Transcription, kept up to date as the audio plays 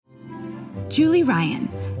Julie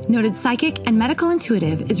Ryan, noted psychic and medical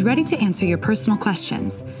intuitive, is ready to answer your personal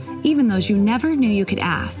questions, even those you never knew you could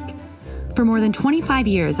ask. For more than 25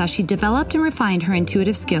 years, as she developed and refined her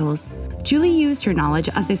intuitive skills, Julie used her knowledge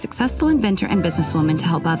as a successful inventor and businesswoman to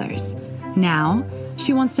help others. Now,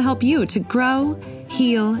 she wants to help you to grow,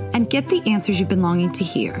 heal, and get the answers you've been longing to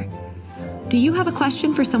hear. Do you have a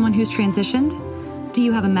question for someone who's transitioned? Do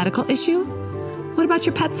you have a medical issue? What about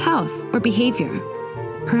your pet's health or behavior?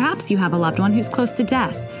 Perhaps you have a loved one who's close to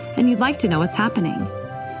death and you'd like to know what's happening.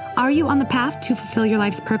 Are you on the path to fulfill your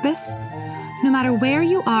life's purpose? No matter where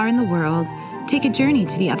you are in the world, take a journey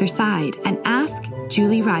to the other side and ask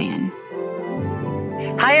Julie Ryan.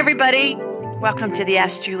 Hi, everybody. Welcome to the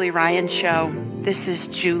Ask Julie Ryan Show. This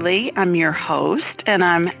is Julie. I'm your host, and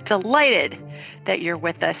I'm delighted that you're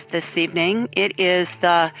with us this evening. It is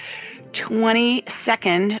the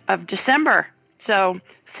 22nd of December. So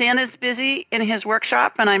Santa's busy in his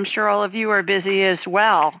workshop, and I'm sure all of you are busy as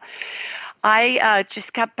well. I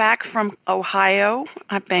just got back from Ohio.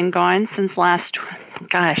 I've been gone since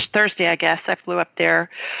Thursday, I guess. I flew up there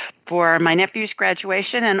for my nephew's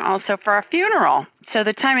graduation and also for a funeral. So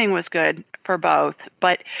the timing was good for both.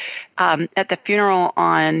 But at the funeral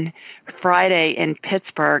on Friday in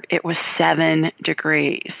Pittsburgh, it was 7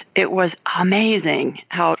 degrees. It was amazing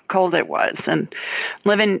how cold it was. And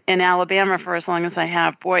living in Alabama for as long as I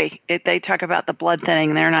have, they talk about the blood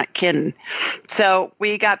thinning. They're not kidding. So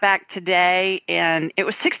we got back today, and it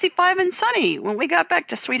was 65 and sunny when we got back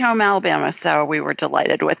to Sweet Home, Alabama. So we were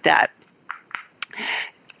delighted with that.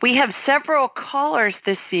 We have several callers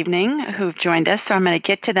this evening who've joined us, so I'm going to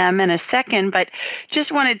get to them in a second, but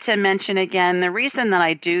just wanted to mention again, the reason that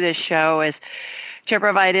I do this show is to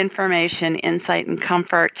provide information, insight, and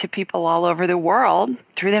comfort to people all over the world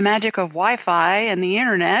through the magic of Wi-Fi and the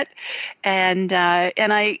Internet, and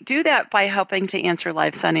I do that by helping to answer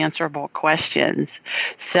life's unanswerable questions.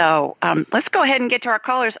 So let's go ahead and get to our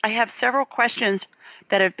callers. I have several questions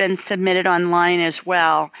that have been submitted online as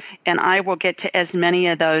well, and I will get to as many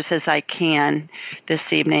of those as I can this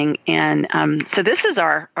evening. And so this is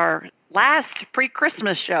our last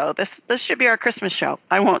pre-Christmas show. This should be our Christmas show.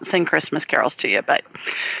 I won't sing Christmas carols to you, but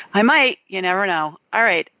I might. You never know. All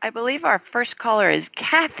right. I believe our first caller is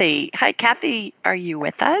Kathy. Hi, Kathy. Are you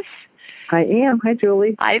with us? I am. Hi,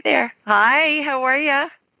 Julie. Hi there. Hi. How are you?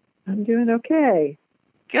 I'm doing okay.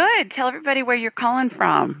 Good. Tell everybody where you're calling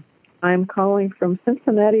from. I'm calling from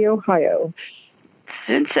Cincinnati, Ohio.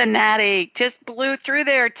 Cincinnati. Just blew through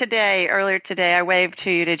there earlier today. I waved to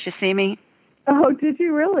you. Did you see me? Oh, did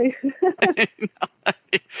you really?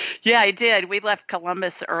 Yeah, I did. We left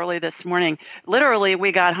Columbus early this morning. Literally,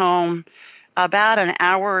 we got home about an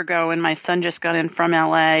hour ago, and my son just got in from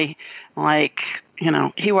L.A.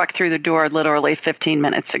 He walked through the door literally 15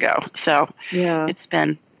 minutes ago. So yeah. It's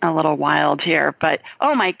been a little wild here, but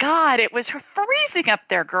oh my God, it was freezing up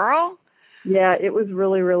there, girl. Yeah, it was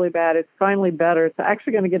really, really bad. It's finally better. It's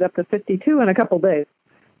actually going to get up to 52 in a couple of days.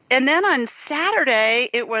 And then on Saturday,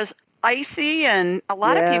 it was icy, and a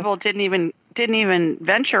lot of people didn't even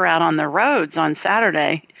venture out on the roads on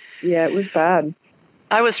Saturday. Yeah, it was bad.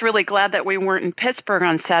 I was really glad that we weren't in Pittsburgh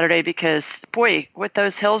on Saturday because, with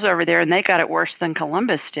those hills over there, and they got it worse than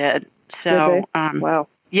Columbus did. So, wow.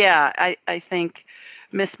 Yeah, I think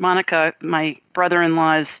Miss Monica, my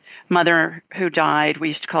brother-in-law's mother who died, we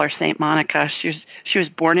used to call her Saint Monica. She was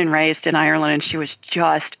born and raised in Ireland, and she was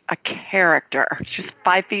just a character. She was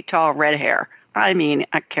 5 feet tall, red hair. I mean,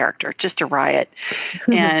 a character, just a riot.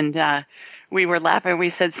 And we were laughing.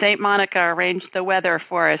 We said, Saint Monica arranged the weather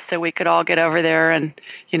for us so we could all get over there and,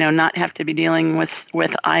 not have to be dealing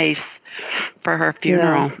with ice for her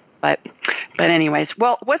funeral. Yeah. But anyways,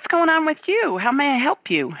 well, what's going on with you? How may I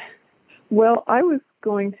help you? Well, I was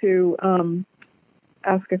going to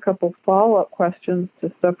ask a couple follow-up questions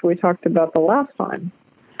to stuff we talked about the last time.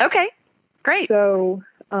 Okay, great. So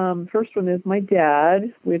first one is my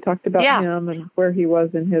dad. We had talked about him and where he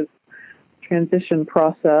was in his transition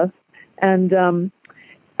process. And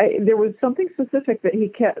there was something specific that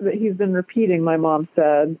he's been repeating, my mom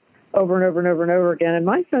said, over and over and over and over again. And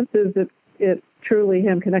my sense is it's truly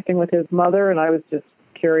him connecting with his mother, and I was just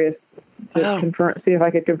curious to see if I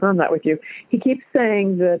could confirm that with you. He keeps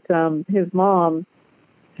saying that his mom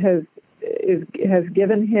has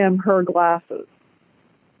given him her glasses,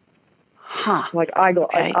 like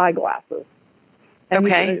eyeglasses.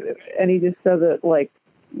 And he just says it like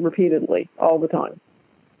repeatedly all the time.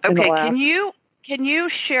 Okay, can you Can you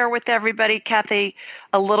share with everybody, Kathy,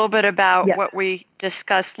 a little bit about what we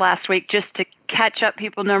discussed last week, just to catch up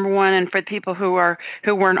people, number one, and for people who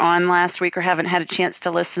weren't on last week or haven't had a chance to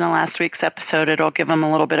listen to last week's episode, it'll give them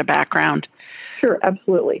a little bit of background. Sure,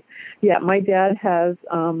 absolutely. Yeah, my dad has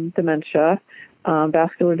dementia,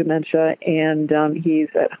 vascular dementia, and he's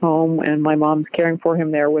at home, and my mom's caring for him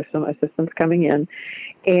there with some assistance coming in.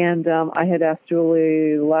 And I had asked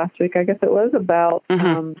Julie last week, I guess it was, about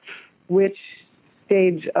which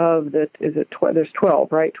stage of there's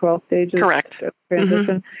 12, right? 12 stages Correct. of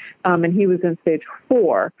transition. And he was in stage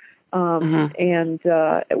 4, and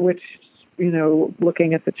which,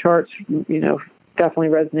 looking at the charts, definitely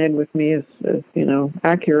resonated with me as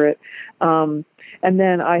accurate. And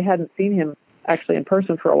then I hadn't seen him actually in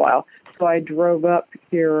person for a while. So I drove up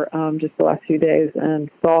here just the last few days and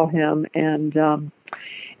saw him, and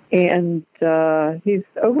he's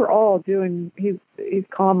overall he's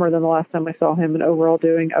calmer than the last time I saw him, and overall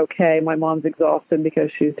doing okay. My mom's exhausted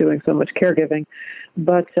because she's doing so much caregiving,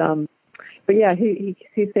 but yeah, he's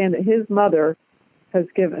saying that his mother has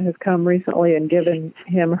come recently and given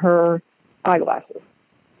him her eyeglasses.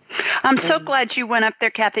 I'm so glad you went up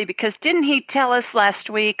there, Kathy, because didn't he tell us last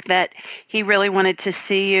week that he really wanted to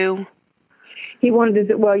see you? He wanted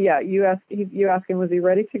to. Well, yeah. You asked him, was he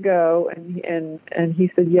ready to go, and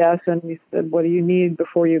he said yes. And you said, what do you need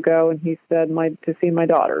before you go? And he said, to see my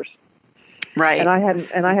daughters. Right. And I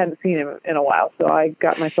hadn't seen him in a while, so I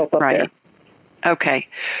got myself up there. Okay.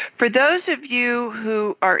 For those of you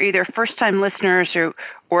who are either first-time listeners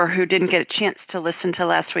or who didn't get a chance to listen to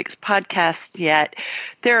last week's podcast yet,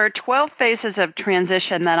 there are 12 phases of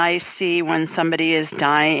transition that I see when somebody is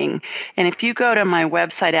dying. And if you go to my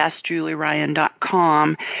website,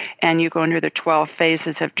 AskJulieRyan.com, and you go under the 12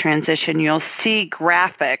 phases of transition, you'll see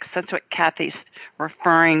graphics. That's what Kathy's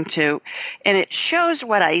referring to. And it shows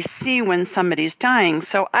what I see when somebody's dying.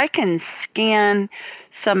 So I can scan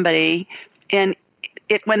somebody, and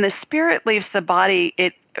when the spirit leaves the body,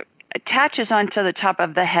 it attaches onto the top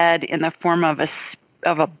of the head in the form of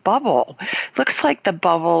a bubble. Looks like the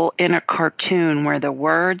bubble in a cartoon where the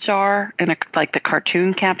words are, like the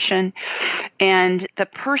cartoon caption. And the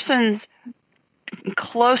person's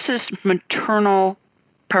closest maternal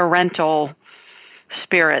parental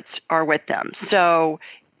spirits are with them. So,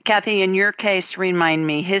 Kathy, in your case, remind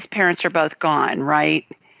me, his parents are both gone, right?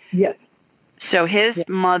 Yes. So his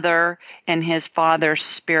mother and his father's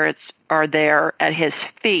spirits are there at his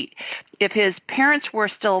feet. If his parents were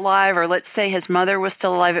still alive, or let's say his mother was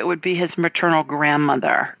still alive, it would be his maternal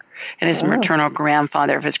grandmother and his maternal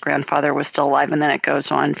grandfather if his grandfather was still alive, and then it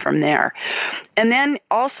goes on from there. And then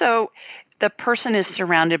also the person is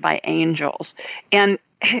surrounded by angels. And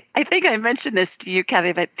I think I mentioned this to you,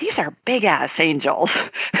 Kathy, but these are big-ass angels.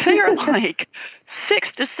 They're like 6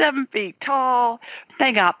 to 7 feet tall.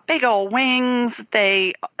 They got big old wings.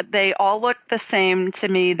 They all look the same to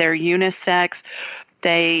me. They're unisex.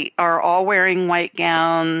 They are all wearing white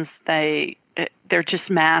gowns. They're just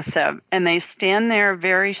massive. And they stand there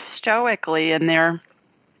very stoically, and they're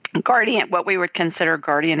what we would consider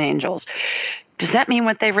guardian angels. Does that mean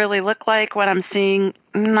what they really look like, what I'm seeing?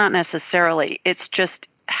 Not necessarily. It's just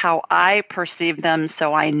how I perceive them,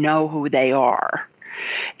 so I know who they are.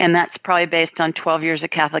 And that's probably based on 12 years of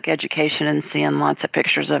Catholic education and seeing lots of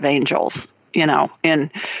pictures of angels, in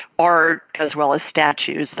art as well as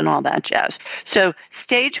statues and all that jazz. So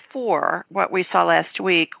stage 4, what we saw last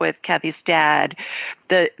week with Kathy's dad,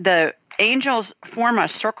 the angels form a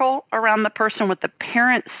circle around the person with the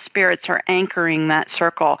parent spirits are anchoring that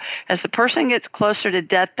circle. As the person gets closer to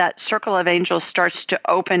death, that circle of angels starts to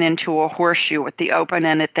open into a horseshoe with the open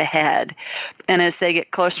end at the head. And as they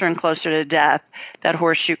get closer and closer to death, that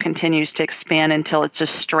horseshoe continues to expand until it's a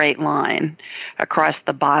straight line across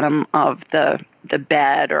the bottom of the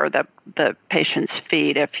bed or the patient's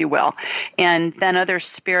feet, if you will. And then other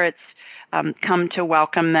spirits come to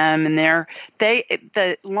welcome them, and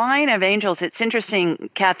the line of angels. It's interesting,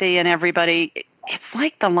 Kathy and everybody. It's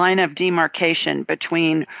like the line of demarcation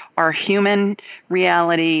between our human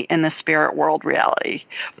reality and the spirit world reality.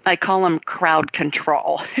 I call them crowd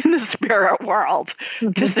control in the spirit world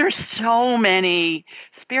because there's so many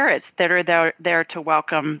spirits that are there to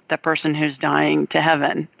welcome the person who's dying to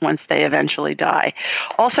heaven once they eventually die.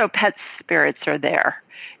 Also, pet spirits are there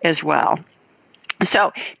as well.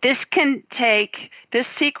 So this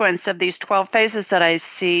sequence of these 12 phases that I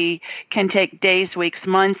see can take days, weeks,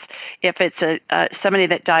 months. If it's somebody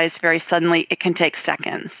that dies very suddenly, it can take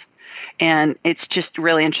seconds. And it's just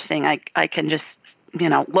really interesting. I can just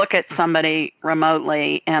look at somebody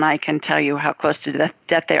remotely and I can tell you how close to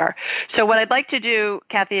death they are. So what I'd like to do,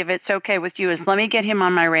 Kathy, if it's okay with you, is let me get him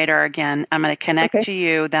on my radar again. I'm going to connect to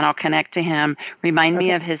you, then I'll connect to him. Remind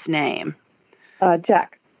me of his name.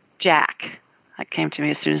 Jack. Jack. That came to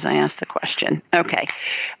me as soon as I asked the question. Okay.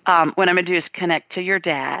 What I'm going to do is connect to your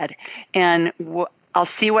dad, and I'll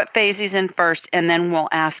see what phase he's in first, and then we'll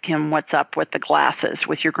ask him what's up with the glasses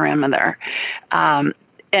with your grandmother.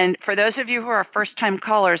 And for those of you who are first-time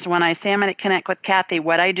callers, when I say I'm going to connect with Kathy,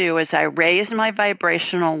 what I do is I raise my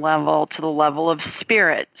vibrational level to the level of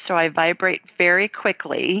spirit. So I vibrate very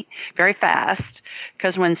quickly, very fast,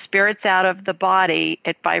 because when spirit's out of the body,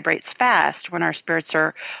 it vibrates fast.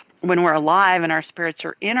 When we're alive and our spirits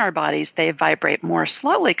are in our bodies, they vibrate more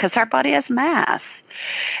slowly because our body has mass.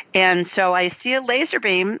 And so I see a laser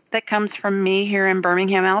beam that comes from me here in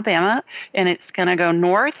Birmingham, Alabama, and it's going to go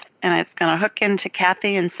north, and it's going to hook into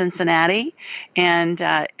Kathy in Cincinnati, and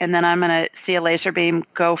then I'm going to see a laser beam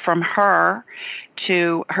go from her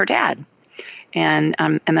to her dad, and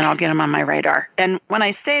then I'll get him on my radar. And when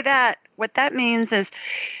I say that, what that means is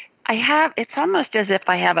it's almost as if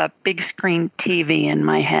I have a big screen TV in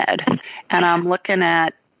my head, and I'm looking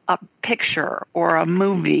at a picture or a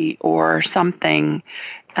movie or something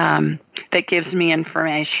that gives me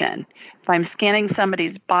information. If I'm scanning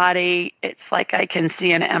somebody's body, it's like I can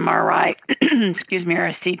see an MRI, or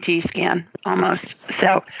a CT scan almost.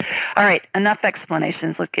 So, all right, enough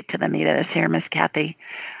explanations. Let's get to the meat of this here, Miss Kathy.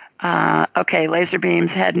 Okay, laser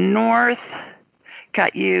beams head north.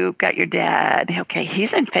 Got your dad. Okay,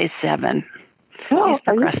 he's in phase 7. Oh,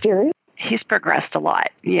 are you serious? He's progressed a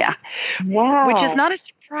lot, yeah. Wow. Which is not a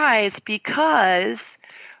surprise because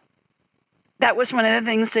that was one of the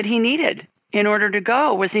things that he needed in order to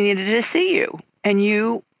go, was he needed to see you, and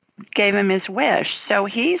you gave him his wish. So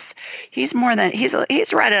he's right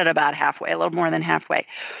at about halfway, a little more than halfway.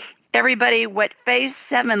 Everybody, what phase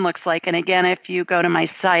 7 looks like, and again, if you go to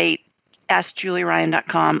my site,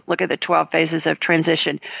 AskJulieRyan.com, look at the 12 phases of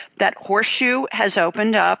transition. That horseshoe has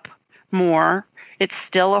opened up more. It's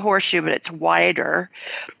still a horseshoe, but it's wider.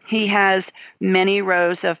 He has many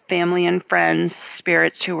rows of family and friends,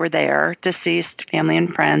 spirits who were there, deceased family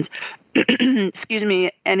and friends. Excuse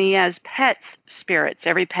me. And he has pets, spirits.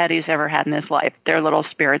 Every pet he's ever had in his life, their little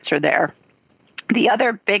spirits are there. The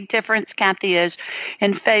other big difference, Kathy, is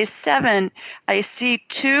in phase 7, I see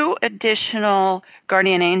 2 additional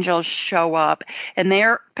guardian angels show up, and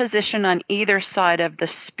they're positioned on either side of the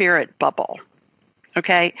spirit bubble.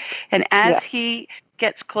 Okay? And as he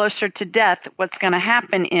gets closer to death, what's going to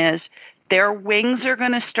happen is their wings are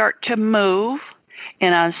going to start to move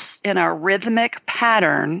in a rhythmic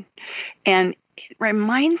pattern, and it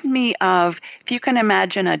reminds me of, if you can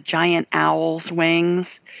imagine a giant owl's wings,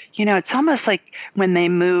 it's almost like when they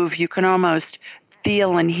move, you can almost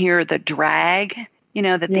feel and hear the drag,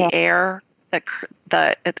 the air,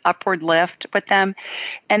 the upward lift with them.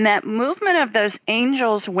 And that movement of those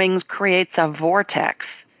angels' wings creates a vortex.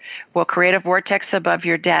 Will create a vortex above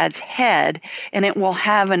your dad's head, and it will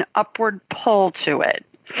have an upward pull to it.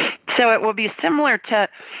 So it will be similar to,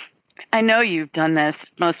 I know you've done this,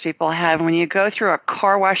 most people have, when you go through a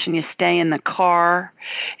car wash and you stay in the car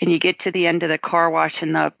and you get to the end of the car wash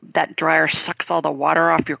and that dryer sucks all the water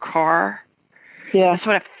off your car. Yeah. That's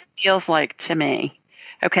what it feels like to me.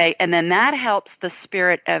 Okay, and then that helps the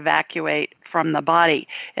spirit evacuate from the body.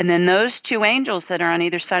 And then those 2 angels that are on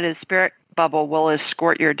either side of the spirit bubble will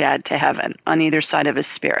escort your dad to heaven on either side of his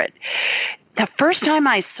spirit. The first time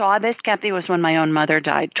I saw this, Kathy, was when my own mother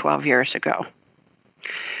died 14 years ago.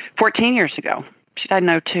 She died in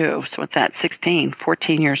 2002, so what's that,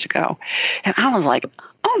 14 years ago. And I was like,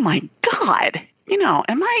 oh my God,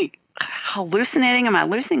 am I hallucinating? Am I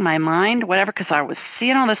losing my mind? Whatever, because I was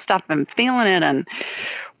seeing all this stuff and feeling it and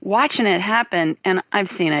watching it happen. And I've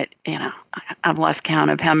seen it, I've lost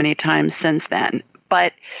count of how many times since then.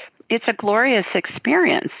 But it's a glorious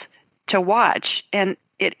experience to watch. And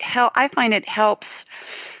I find it helps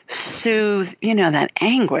soothe, that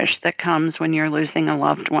anguish that comes when you're losing a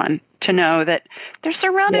loved one, to know that they're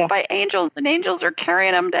surrounded by angels and angels are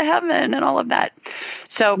carrying them to heaven and all of that.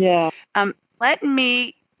 So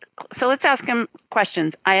let's ask him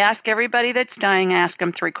questions. I ask everybody that's dying, I ask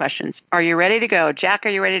them 3 questions. Are you ready to go? Jack, are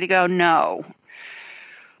you ready to go? No.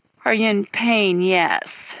 Are you in pain? Yes.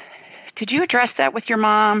 Did you address that with your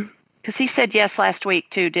mom? Because he said yes last week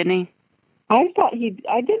too, didn't he? I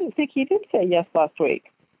didn't think he did say yes last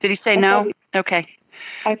week. Did he say no? Okay.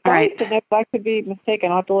 I thought he said no, but I could be mistaken.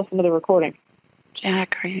 I'll have to listen to the recording.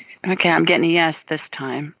 Jack, okay, I'm getting a yes this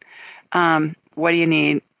time. What do you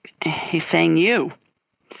need? He's saying you.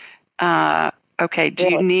 Okay, do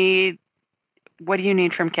you need What do you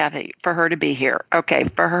need from Kathy? For her to be here. Okay,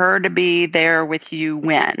 for her to be there with you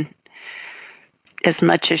when? As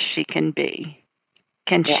much as she can be.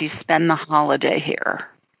 Can she spend the holiday here?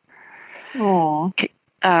 Oh.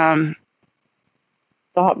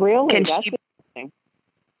 Really? That's interesting.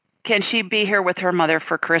 Can she be here with her mother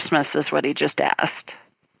for Christmas is what he just asked.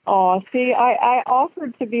 Oh, see, I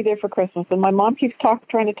offered to be there for Christmas, and my mom keeps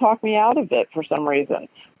trying to talk me out of it for some reason.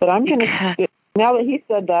 But I'm going to, now that he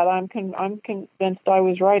said that, I'm convinced I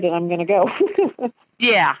was right, and I'm going to go.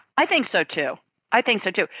 Yeah, I think so, too.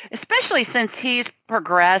 Especially since he's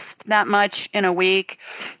progressed that much in a week,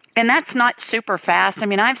 and that's not super fast. I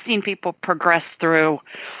mean, I've seen people progress through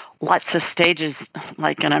lots of stages,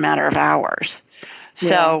 like in a matter of hours.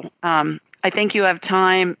 Yeah. So I think you have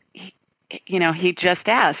time. He just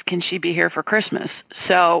asked, can she be here for Christmas?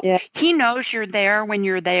 So he knows you're there when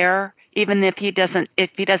you're there, even if he doesn't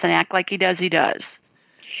act like he does, he does.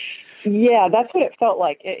 Yeah, that's what it felt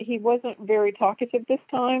like. He wasn't very talkative this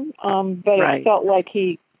time, but It felt like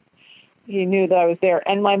he knew that I was there.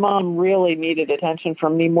 And my mom really needed attention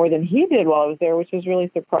from me more than he did while I was there, which was really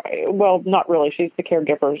surprising. Well, not really. She's the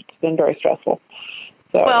caregiver. It's been very stressful.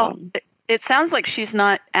 So, it sounds like she's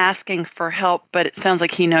not asking for help, but it sounds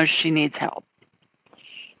like he knows she needs help.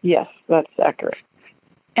 Yes, that's accurate.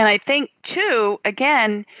 And I think, too,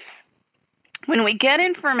 again, when we get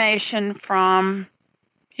information from,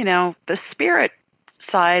 the spirit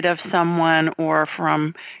side of someone or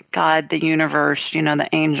from God, the universe, the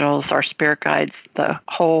angels, our spirit guides, the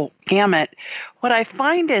whole gamut, what I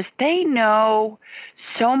find is they know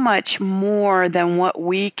so much more than what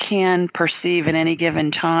we can perceive at any given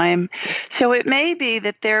time. So it may be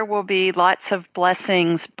that there will be lots of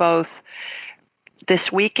blessings both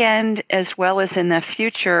this weekend as well as in the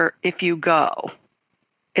future if you go,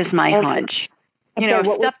 is my hunch.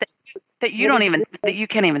 Stuff that you that you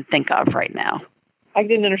can't even think of right now. I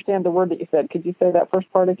didn't understand the word that you said. Could you say that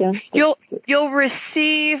first part again? You'll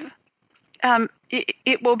receive.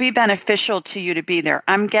 It will be beneficial to you to be there.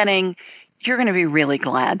 I'm getting. You're going to be really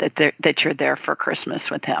glad that you're there for Christmas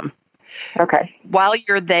with him. Okay. While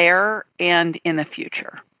you're there and in the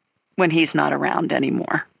future, when he's not around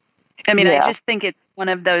anymore. I mean, I just think it's one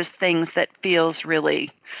of those things that feels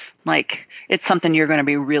really like it's something you're going to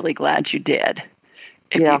be really glad you did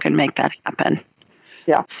if you can make that happen.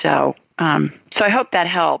 Yeah. So I hope that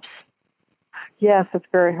helps. Yes, it's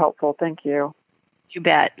very helpful. Thank you. You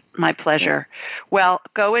bet. My pleasure. Well,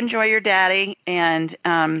 go enjoy your daddy and,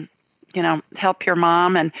 help your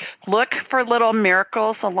mom and look for little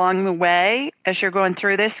miracles along the way as you're going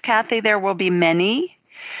through this, Kathy. There will be many.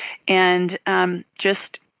 And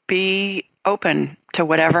just be open to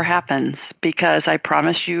whatever happens because I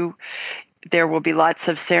promise you there will be lots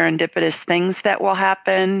of serendipitous things that will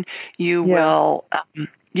happen. You will,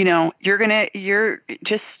 you're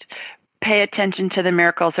just pay attention to the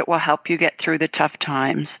miracles that will help you get through the tough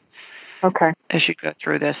times. Okay. As you go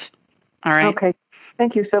through this. All right. Okay.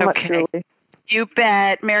 Thank you so much, Julie. You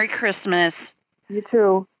bet. Merry Christmas. You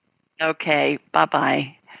too. Okay.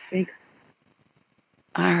 Bye-bye. Thanks.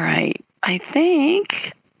 All right. I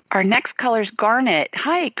think our next caller's Garnet.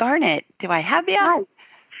 Hi, Garnet. Do I have you?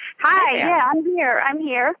 Hi. Yeah, I'm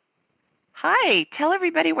here. Hi. Tell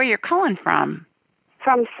everybody where you're calling from.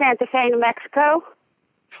 From Santa Fe, New Mexico.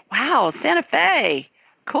 Wow, Santa Fe.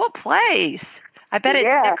 Cool place. I bet it's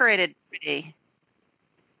decorated pretty.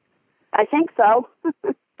 I think so.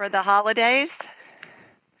 For the holidays?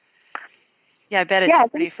 Yeah, I bet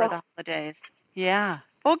it's pretty for the holidays. Yeah.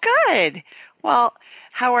 Well, good. Well,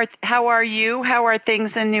 how are you? How are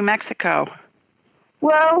things in New Mexico?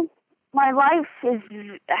 Well, my life has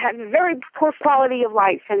a very poor quality of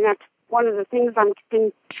life, and that's one of the things I've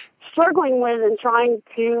been struggling with and trying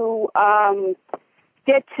to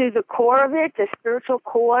get to the core of it, the spiritual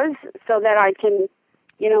cause, so that I can,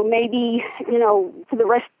 maybe, for the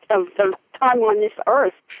rest of the time on this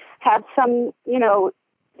earth, have some,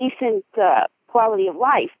 decent quality of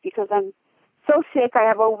life, because I'm so sick. I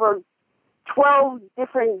have over 12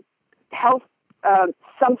 different health,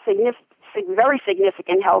 some very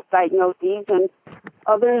significant health diagnoses, and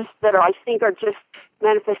others that I think are just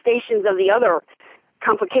manifestations of the other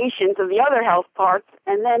complications of the other health parts.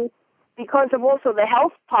 And then because of also the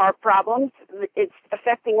health part problems, it's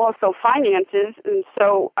affecting also finances. And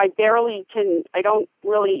so I don't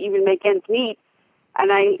really even make ends meet.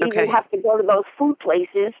 And I even have to go to those food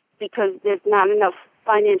places because there's not enough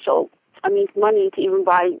money to even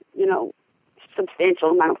buy,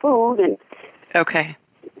 substantial amount of food. And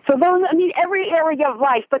so those, every area of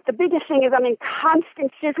life, but the biggest thing is I'm in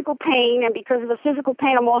constant physical pain, and because of the physical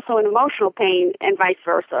pain, I'm also in emotional pain, and vice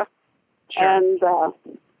versa. Sure. And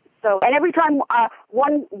So, and every time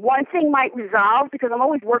one thing might resolve, because I'm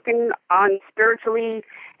always working on spiritually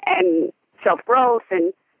and self-growth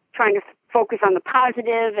and trying to focus on the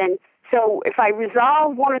positive. And so if I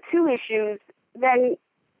resolve one or two issues, then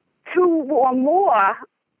two or more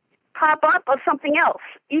pop up of something else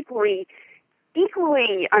equally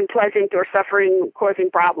unpleasant or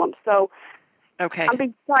causing problems. So okay. I'm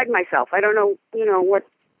beside myself. I don't know, what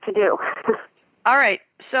to do. All right.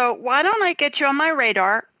 So why don't I get you on my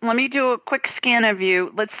radar? Let me do a quick scan of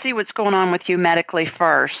you. Let's see what's going on with you medically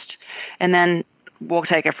first, and then we'll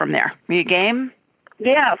take it from there. Are you game?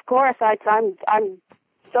 Yeah, of course. I'm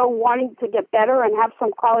so wanting to get better and have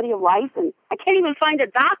some quality of life, and I can't even find a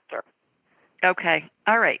doctor. Okay.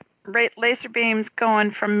 All right. Laser beams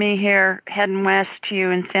going from me here, heading west to you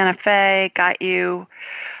in Santa Fe. Got you.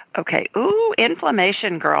 Okay. Ooh,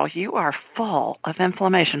 inflammation, girl. You are full of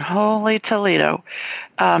inflammation. Holy Toledo.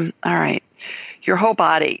 All right. Your whole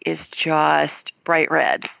body is just bright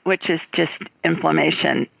red, which is just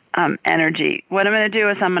inflammation energy. What I'm going to do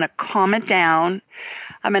is I'm going to calm it down.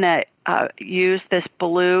 I'm going to use this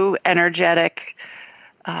blue energetic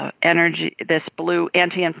energy, this blue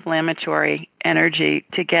anti-inflammatory energy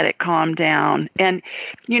to get it calmed down. And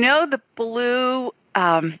the blue,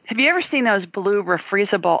 have you ever seen those blue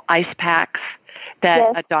refreezable ice packs that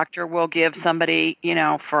yes. a doctor will give somebody,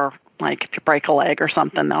 for like if you break a leg or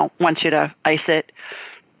something, they'll want you to ice it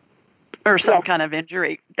or some yes. kind of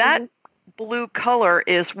injury. That blue color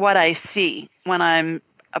is what I see when I'm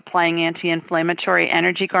applying anti-inflammatory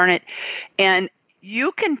energy, Garnet. And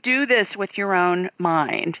you can do this with your own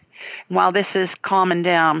mind while this is calming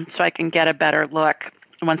down so I can get a better look.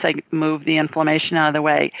 Once I move the inflammation out of the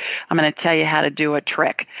way, I'm going to tell you how to do a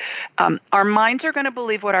trick. Our minds are going to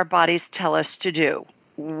believe what our bodies tell us to do,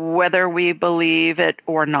 whether we believe it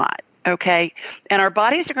or not, okay? And our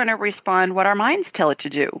bodies are going to respond what our minds tell it to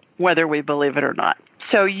do, whether we believe it or not.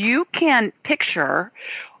 So you can picture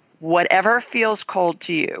whatever feels cold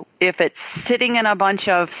to you. If it's sitting in a bunch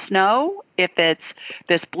of snow, if it's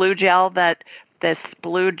this blue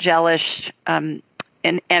gelish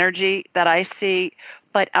energy that I see,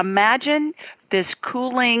 but imagine this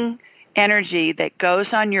cooling energy that goes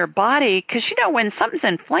on your body, because when something's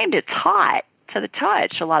inflamed, it's hot to the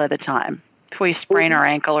touch a lot of the time. If we sprain our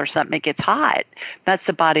ankle or something, it gets hot. That's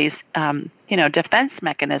the body's defense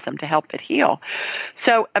mechanism to help it heal.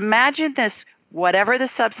 So imagine this, whatever the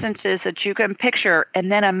substance is that you can picture,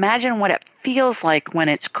 and then imagine what it feels like when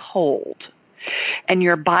it's cold. And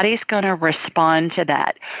your body's going to respond to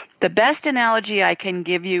that. The best analogy I can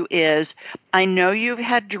give you is, I know you've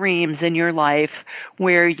had dreams in your life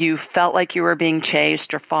where you felt like you were being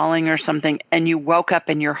chased or falling or something, and you woke up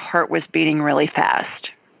and your heart was beating really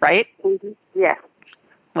fast, right? Mm-hmm. Yeah.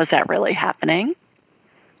 Was that really happening?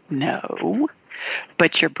 No.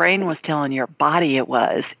 But your brain was telling your body it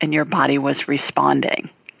was, and your body was responding,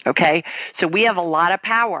 okay? So we have a lot of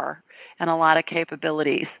power and a lot of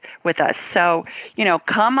capabilities with us. So,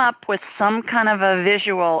 come up with some kind of a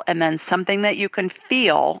visual and then something that you can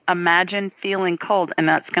feel. Imagine feeling cold, and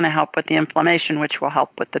that's going to help with the inflammation, which will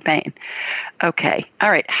help with the pain. Okay.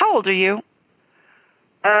 All right. How old are you?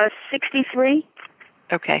 63.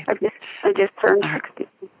 Okay. I just turned 60.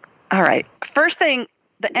 All right. First thing,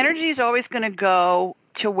 the energy is always going to go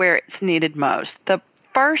to where it's needed most. The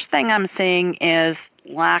first thing I'm seeing is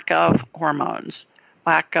lack of hormones.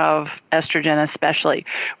 Lack of estrogen especially.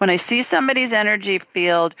 When I see somebody's energy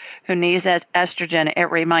field who needs estrogen, it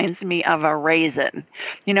reminds me of a raisin.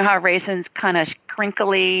 You know how raisin's kind of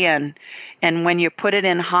crinkly and when you put it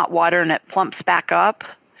in hot water and it plumps back up?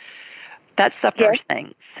 That's the first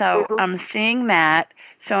thing. So I'm seeing that.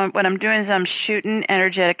 So what I'm doing is I'm shooting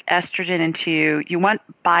energetic estrogen into you. You want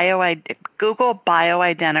Google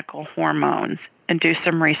bioidentical hormones and do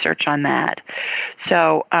some research on that.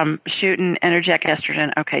 So shooting energetic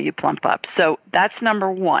estrogen, okay, you plump up. So that's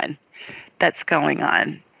number one that's going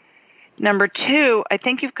on. Number two, I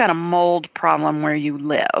think you've got a mold problem where you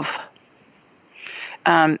live.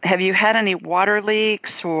 Have you had any water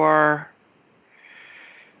leaks or?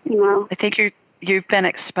 No. I think you've been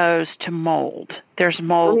exposed to mold. There's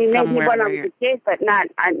mold somewhere. Maybe when I was a kid, but not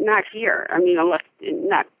here. Unless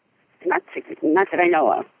not that I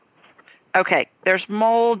know of. Okay, there's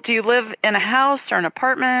mold. Do you live in a house or an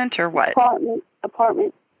apartment or what?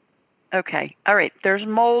 Apartment. Okay, all right. There's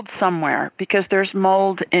mold somewhere because there's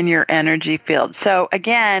mold in your energy field. So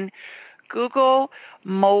again, Google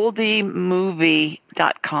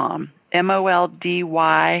moldymovie.com, MOLDY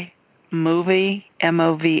movie,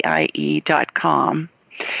 MOVIE.com,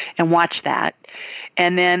 and watch that.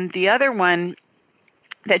 And then the other one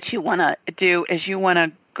that you want to do is you want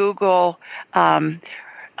to Google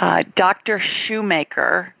Dr.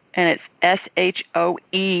 Shoemaker, and it's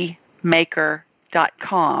SHOE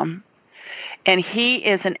maker.com. And he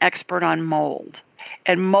is an expert on mold.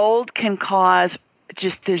 And mold can cause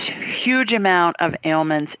just this huge amount of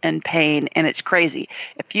ailments and pain, and it's crazy.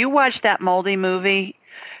 If you watch that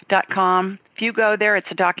moldymovie.com, if you go there, it's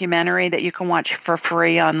a documentary that you can watch for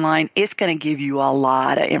free online. It's going to give you a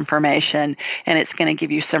lot of information, and it's going to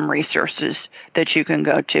give you some resources that you can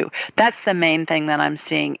go to. That's the main thing that I'm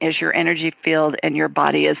seeing is your energy field and your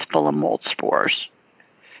body is full of mold spores.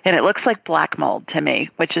 And it looks like black mold to me,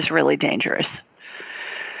 which is really dangerous.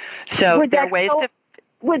 So there are ways to...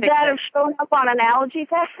 Would that have shown up on an allergy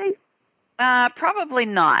testing? Probably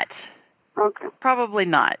not. Okay. Probably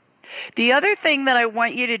not. The other thing that I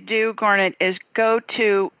want you to do, Garnet, is go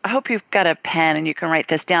to, I hope you've got a pen and you can write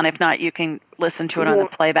this down. If not, you can listen to it on the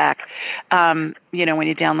playback, when you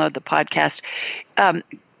download the podcast. Go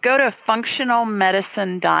to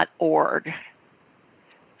functionalmedicine.org.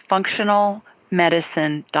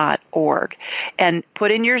 Functionalmedicine.org. And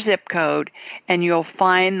put in your zip code, and you'll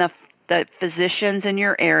find the physicians in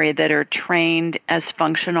your area that are trained as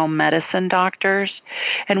functional medicine doctors.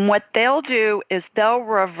 And what they'll do is they'll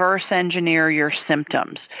reverse engineer your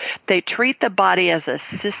symptoms. They treat the body as a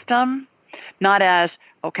system, not as,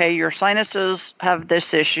 okay, your sinuses have this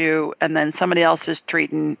issue, and then somebody else is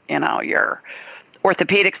treating, your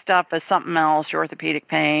orthopedic stuff as something else, your orthopedic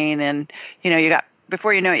pain, and, you got,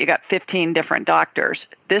 before you know it, you got 15 different doctors.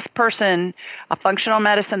 This person, a functional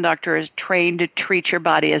medicine doctor, is trained to treat your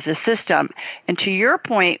body as a system. And to your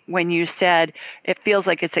point, when you said it feels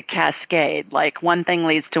like it's a cascade, like one thing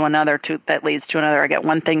leads to another, that leads to another. I get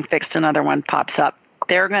one thing fixed, another one pops up.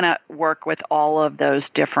 They're going to work with all of those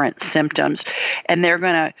different symptoms, and they're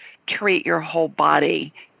going to treat your whole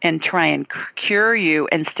body and try and cure you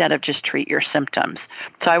instead of just treat your symptoms.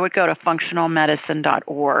 So I would go to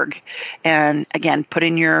functionalmedicine.org and, again, put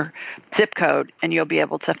in your zip code, and you'll be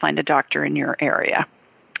able to find a doctor in your area.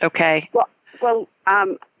 Okay? Well,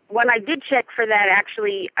 when I did check for that,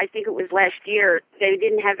 actually, I think it was last year, they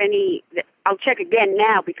didn't have any. I'll check again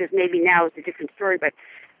now because maybe now it's a different story, but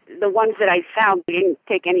the ones that I found, they didn't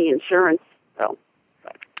take any insurance. So.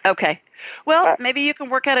 Okay. Well, maybe you can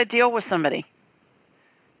work out a deal with somebody.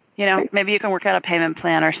 Maybe you can work out a payment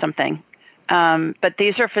plan or something. But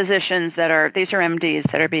these are physicians these are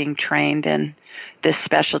MDs that are being trained in this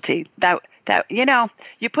specialty. That you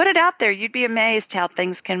put it out there, you'd be amazed how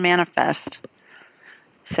things can manifest.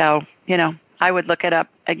 So, I would look it up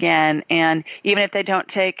again. And even if they don't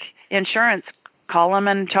take insurance, call them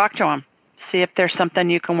and talk to them. See if there's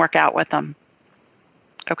something you can work out with them.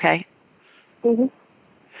 Okay? Mm-hmm.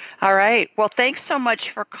 All right. Well, thanks so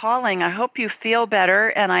much for calling. I hope you feel better,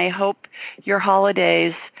 and I hope your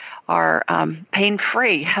holidays are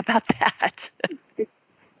pain-free. How about that?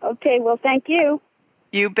 Okay. Well, thank you.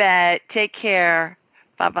 You bet. Take care.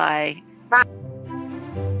 Bye-bye. Bye.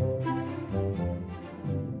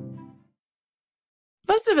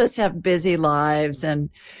 Most of us have busy lives,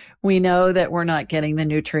 and we know that we're not getting the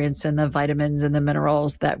nutrients and the vitamins and the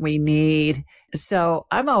minerals that we need. So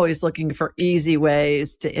I'm always looking for easy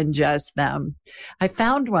ways to ingest them. I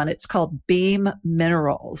found one. It's called Beam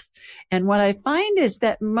Minerals. And what I find is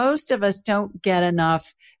that most of us don't get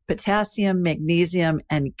enough potassium, magnesium,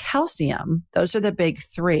 and calcium. Those are the big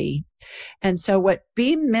three. And so what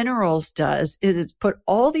Beam Minerals does is it's put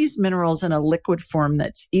all these minerals in a liquid form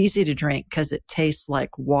that's easy to drink because it tastes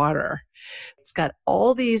like water. It's got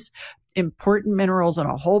all these important minerals and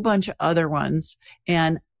a whole bunch of other ones.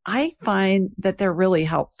 And I find that they're really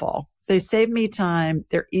helpful. They save me time.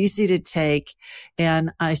 They're easy to take. And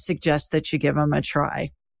I suggest that you give them a try.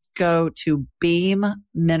 Go to Beam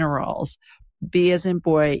Minerals, B as in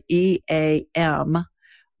boy, EAM,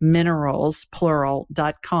 minerals,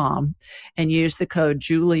 plural.com, and use the code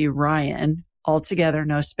Julie Ryan, altogether,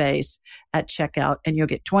 no space, at checkout, and you'll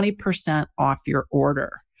get 20% off your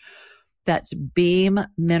order. That's Beam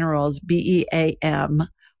Minerals, BEAM,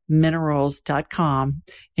 minerals.com,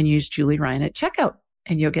 and use Julie Ryan at checkout,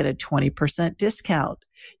 and you'll get a 20% discount.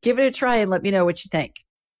 Give it a try and let me know what you think.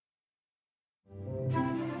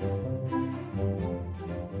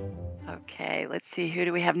 Okay, let's see. Who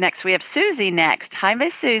do we have next? We have Susie next. Hi,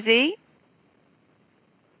 Miss Susie.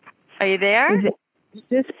 Are you there?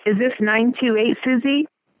 Is this 928 Susie?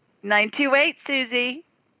 928 Susie.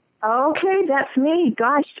 Okay, that's me.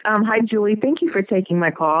 Gosh. Hi, Julie. Thank you for taking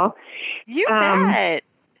my call. You bet.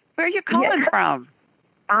 Where are you calling from?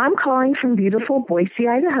 I'm calling from beautiful Boise,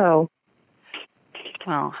 Idaho.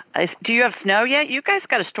 Well, do you have snow yet? You guys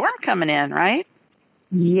got a storm coming in, right?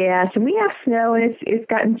 Yes, and we have snow, and it's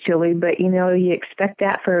gotten chilly, but you expect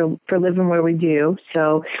that for living where we do.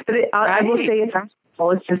 So, but I will say it's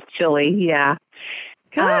just chilly. Yeah.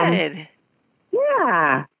 Good.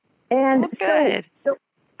 Yeah, and good. So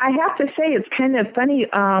I have to say it's kind of funny,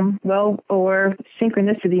 or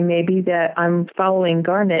synchronicity maybe, that I'm following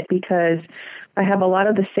Garnet, because I have a lot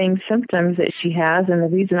of the same symptoms that she has, and the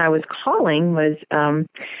reason I was calling was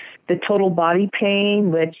the total body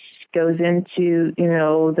pain, which goes into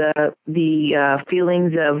the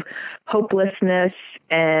feelings of hopelessness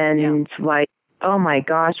and like, oh my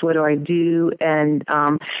gosh, what do I do? And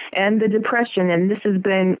the depression, and this has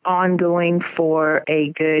been ongoing for a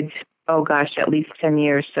good, at least 10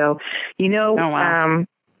 years. So,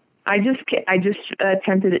 I just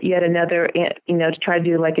attempted yet another, to try to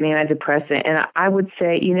do like an antidepressant. And I would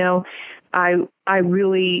say, I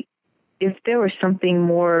really, if there was something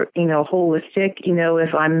more, holistic,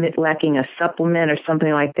 if I'm lacking a supplement or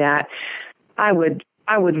something like that, I would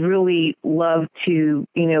really love to,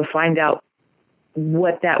 find out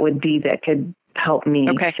what that would be that could help me.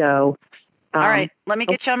 Okay. So, all right, let me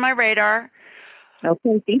get you on my radar.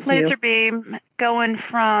 Okay, thank you. Laser beam going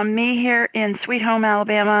from me here in Sweet Home,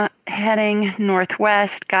 Alabama, heading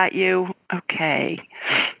northwest. Got you. Okay.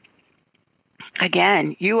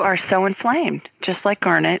 Again, you are so inflamed, just like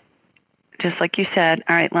Garnet, just like you said.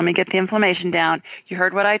 All right, let me get the inflammation down. You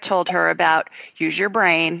heard what I told her about use your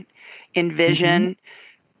brain, envision,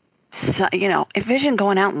 envision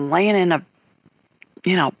going out and laying in a,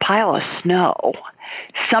 pile of snow,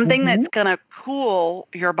 something that's going to cool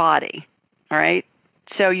your body. All right.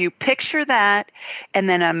 So you picture that and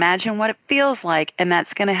then imagine what it feels like, and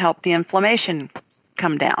that's going to help the inflammation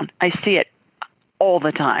come down. I see it all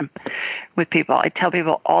the time with people. I tell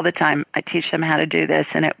people all the time, I teach them how to do this,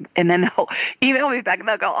 and then they'll email me back and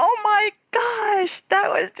they'll go, oh my gosh, that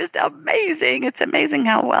was just amazing. It's amazing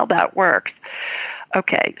how well that works.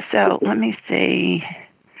 Okay. So let me see.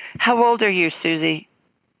 How old are you, Susie?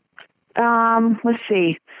 Let's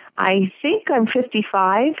see. I think I'm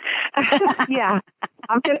 55. Yeah,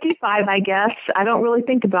 I'm 55, I guess. I don't really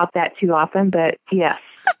think about that too often, but yes.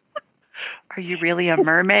 Are you really a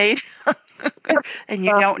mermaid? And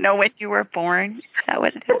you don't know when you were born? Is that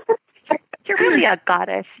what it is? You're really a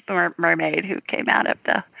goddess mermaid who came out of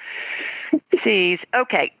the seas.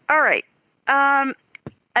 Okay, all right.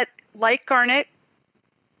 Like Garnet,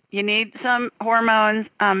 you need some hormones.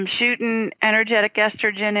 I'm shooting energetic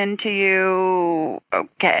estrogen into you.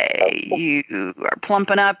 Okay, you are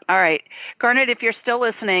plumping up. All right. Garnet, if you're still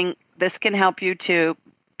listening, this can help you too.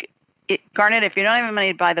 Garnet, if you don't even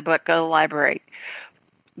need to buy the book, go to the library.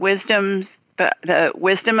 The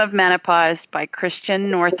Wisdom of Menopause by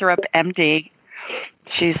Christian Northrup, MD.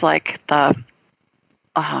 She's like the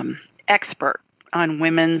expert on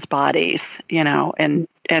women's bodies, and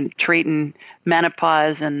treating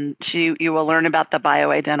menopause, and you will learn about the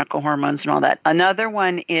bioidentical hormones and all that. Another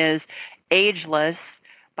one is Ageless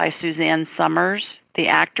by Suzanne Summers, the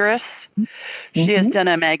actress. She has done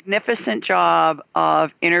a magnificent job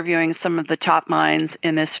of interviewing some of the top minds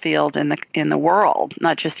in this field in the world,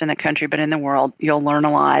 not just in the country, but in the world. You'll learn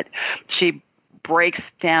a lot. She breaks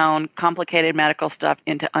down complicated medical stuff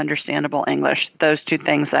into understandable English. Those two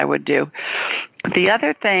things I would do. The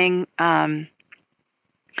other thing,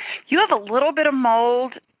 you have a little bit of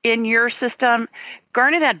mold in your system.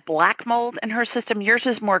 Garnet had black mold in her system. Yours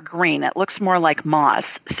is more green. It looks more like moss.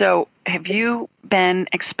 So have you been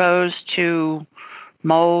exposed to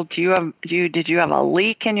mold? Did you have a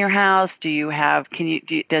leak in your house? Does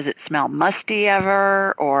it smell musty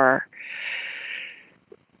ever, or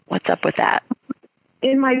what's up with that?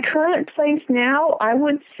 In my current place now, I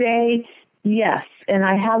would say yes, and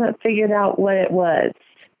I haven't figured out what it was.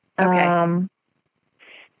 Okay.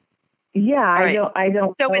 Yeah, right. I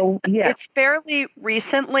don't know. It's fairly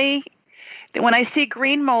recently. When I see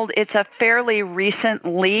green mold, it's a fairly recent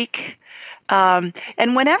leak. And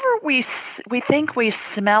whenever we think we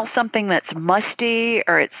smell something that's musty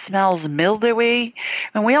or it smells mildewy,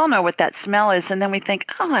 and we all know what that smell is, and then we think,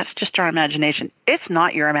 oh, that's just our imagination. It's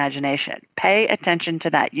not your imagination. Pay attention to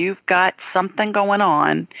that. You've got something going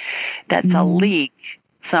on that's a leak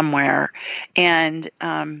somewhere, and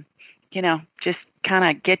just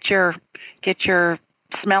kind of get your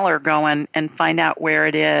smeller going and find out where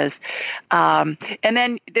it is. And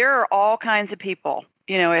then there are all kinds of people.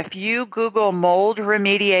 If you Google mold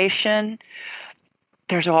remediation,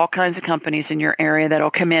 there's all kinds of companies in your area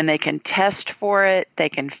that'll come in. They can test for it. They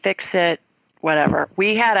can fix it, whatever.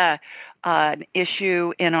 We had an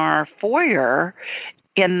issue in our foyer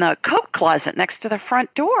in the coat closet next to the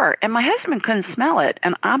front door, and my husband couldn't smell it.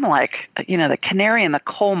 And I'm like, the canary in the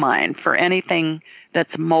coal mine for anything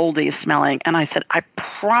that's moldy smelling. And I said, I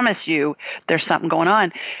promise you there's something going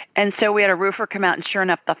on. And so we had a roofer come out, and sure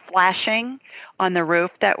enough, the flashing on the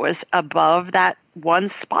roof that was above that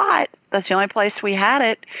one spot, that's the only place we had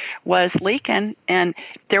it, was leaking. And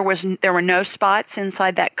there were no spots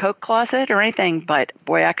inside that coat closet or anything, but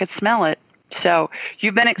boy, I could smell it. So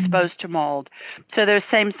you've been exposed to mold. So those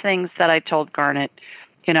same things that I told Garnet,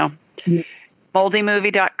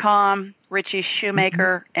 moldymovie.com, Richie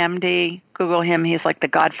Shoemaker, MD, Google him. He's like the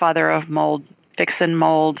godfather of mold, fixing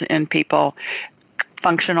mold in people,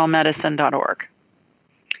 functionalmedicine.org.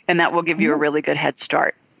 And that will give you a really good head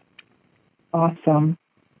start. Awesome.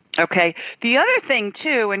 Okay. The other thing,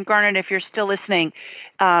 too, and Garnet, if you're still listening,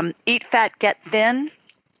 Eat Fat, Get Thin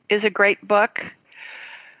is a great book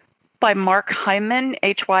by Mark Hyman,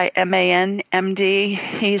 Hyman, MD.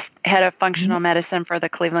 He's head of functional medicine for the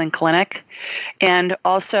Cleveland Clinic. And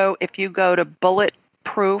also, if you go to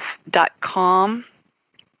bulletproof.com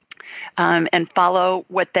and follow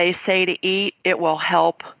what they say to eat, it will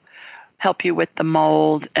help you with the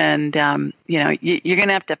mold. And, you're going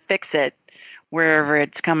to have to fix it wherever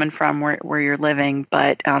it's coming from, where you're living.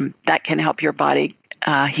 But that can help your body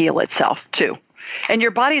heal itself, too. And your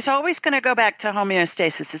body's always going to go back to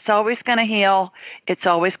homeostasis. It's always going to heal. It's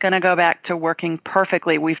always going to go back to working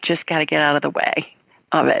perfectly. We've just got to get out of the way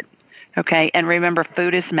of it. Okay? And remember,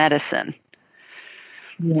 food is medicine.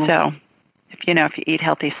 Yeah. So, if you eat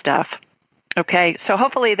healthy stuff. Okay? So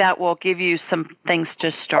hopefully that will give you some things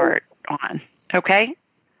to start on. Okay?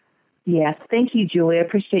 Yes. Thank you, Julie. I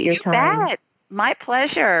appreciate your time. You bet. My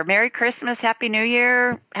pleasure. Merry Christmas, Happy New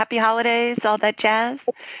Year, Happy Holidays, all that jazz.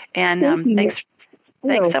 And thanks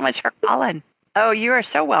so much for calling. Oh, you are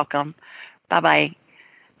so welcome. Bye-bye.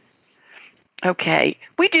 Okay.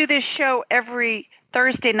 We do this show every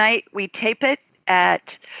Thursday night. We tape it at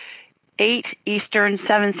 8 Eastern,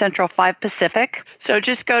 7 Central, 5 Pacific. So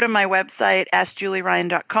just go to my website,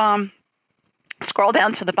 AskJulieRyan.com. Scroll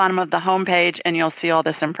down to the bottom of the homepage, and you'll see all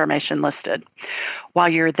this information listed. While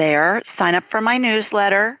you're there, sign up for my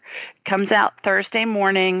newsletter. It comes out Thursday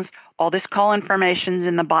mornings. All this call information is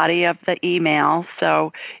in the body of the email,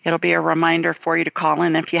 so it'll be a reminder for you to call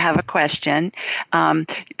in if you have a question.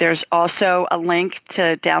 There's also a link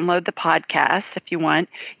to download the podcast if you want.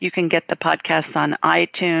 You can get the podcast on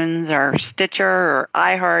iTunes or Stitcher or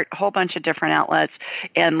iHeart, a whole bunch of different outlets,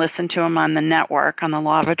 and listen to them on the network, on the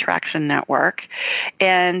Law of Attraction Network.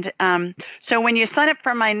 And so when you sign up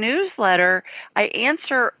for my newsletter, I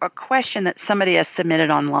answer a question that somebody has submitted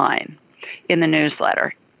online in the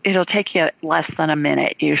newsletter. It'll take you less than a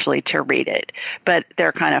minute usually to read it, but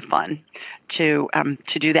they're kind of fun to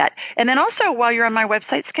do that. And then also, while you're on my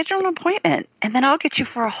website, schedule an appointment, and then I'll get you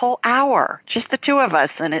for a whole hour, just the two of us,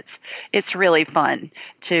 and it's really fun.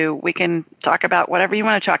 We can talk about whatever you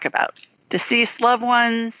want to talk about: deceased loved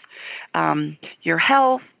ones, your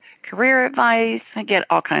health, career advice. I get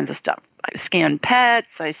all kinds of stuff. I scan pets.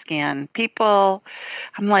 I scan people.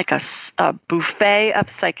 I'm like a buffet of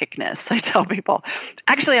psychicness, I tell people.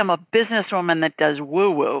 Actually, I'm a businesswoman that does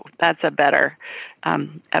woo-woo. That's a better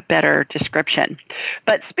description.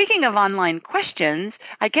 But speaking of online questions,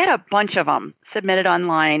 I get a bunch of them submitted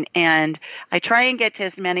online, and I try and get to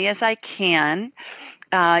as many as I can.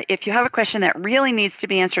 If you have a question that really needs to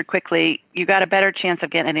be answered quickly, you got a better chance of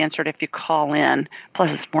getting it answered if you call in.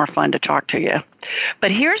 Plus, it's more fun to talk to you.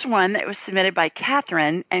 But here's one that was submitted by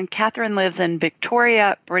Catherine, and Catherine lives in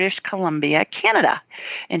Victoria, British Columbia, Canada.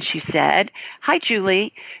 And she said, "Hi,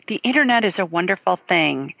 Julie. The Internet is a wonderful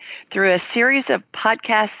thing. Through a series of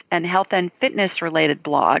podcasts and health and fitness-related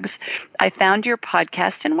blogs, I found your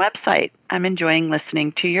podcast and website. I'm enjoying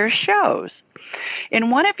listening to your shows. In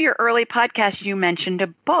one of your early podcasts, you mentioned a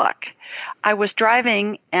book. I was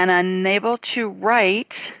driving and unable to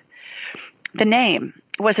write the name.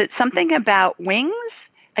 Was it something about wings?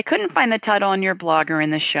 I couldn't find the title on your blog or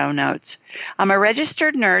in the show notes. I'm a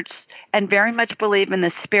registered nurse and very much believe in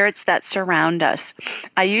the spirits that surround us.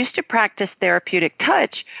 I used to practice therapeutic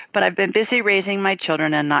touch, but I've been busy raising my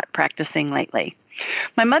children and not practicing lately.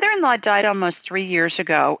 My mother-in-law died almost 3 years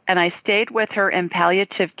ago, and I stayed with her in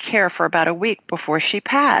palliative care for about a week before she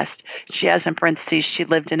passed. She has in parentheses, she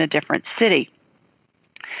lived in a different city.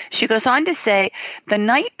 She goes on to say, the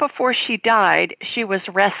night before she died, she was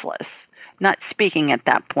restless, not speaking at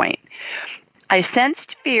that point. I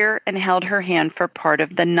sensed fear and held her hand for part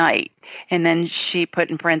of the night. And then she put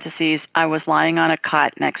in parentheses, I was lying on a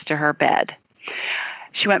cot next to her bed.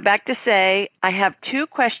 She went back to say, I have 2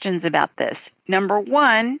 questions about this. Number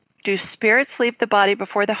 1, do spirits leave the body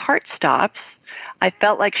before the heart stops? I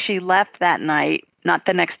felt like she left that night not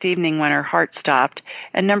the next evening when her heart stopped?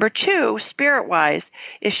 And number 2, spirit-wise,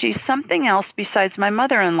 is she something else besides my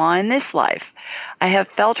mother-in-law in this life? I have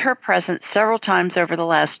felt her presence several times over the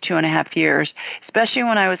last 2.5 years, especially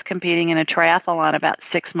when I was competing in a triathlon about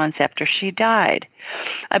 6 months after she died.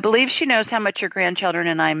 I believe she knows how much your grandchildren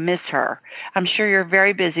and I miss her. I'm sure you're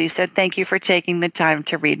very busy, so thank you for taking the time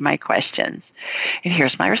to read my questions. And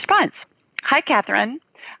here's my response. Hi, Catherine.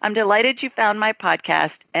 I'm delighted you found my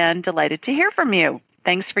podcast and delighted to hear from you.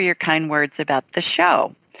 Thanks for your kind words about the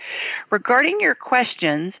show. Regarding your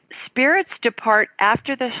questions, spirits depart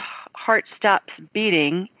after the heart stops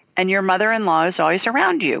beating, and your mother-in-law is always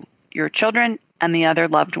around you, your children, and the other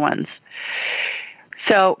loved ones.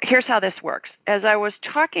 So here's how this works. As I was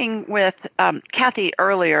talking with Kathy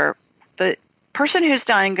earlier, the person who's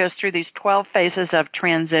dying goes through these 12 phases of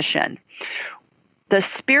transition. The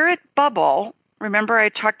spirit bubble, remember I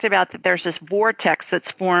talked about that there's this vortex that's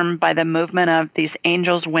formed by the movement of these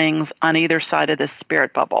angels' wings on either side of the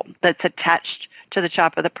spirit bubble that's attached to the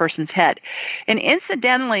top of the person's head. And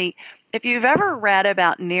incidentally, if you've ever read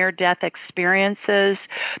about near-death experiences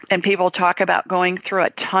and people talk about going through a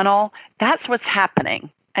tunnel, that's what's happening.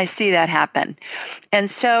 I see that happen. And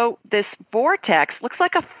so this vortex looks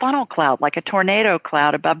like a funnel cloud, like a tornado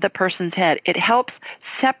cloud above the person's head. It helps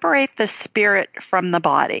separate the spirit from the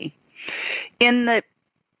body. In the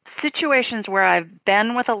situations where I've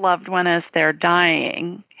been with a loved one as they're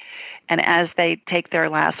dying and as they take their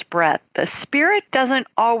last breath, the spirit doesn't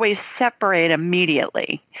always separate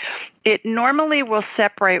immediately. It normally will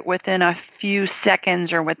separate within a few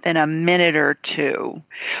seconds or within a minute or two.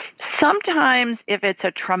 Sometimes, if it's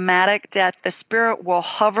a traumatic death, the spirit will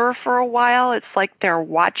hover for a while. It's like they're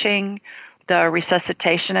watching the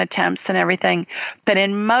resuscitation attempts and everything. But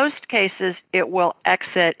in most cases, it will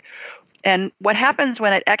exit. And what happens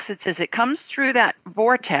when it exits is it comes through that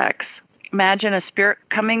vortex. Imagine a spirit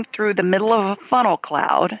coming through the middle of a funnel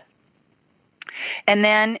cloud. And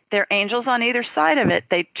then there are angels on either side of it.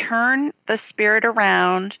 They turn the spirit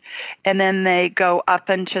around, and then they go up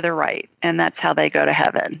and to the right. And that's how they go to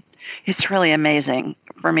heaven. It's really amazing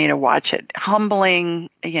for me to watch it. Humbling,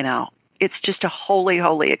 it's just a holy,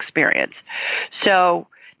 holy experience. So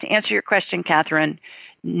to answer your question, Catherine,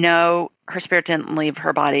 no, her spirit didn't leave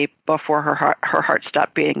her body before her heart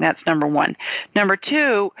stopped beating. That's number 1. Number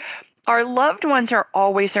 2, our loved ones are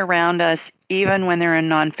always around us, even when they're in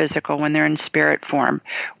non-physical, when they're in spirit form.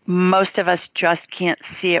 Most of us just can't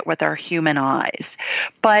see it with our human eyes.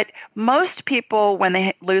 But most people, when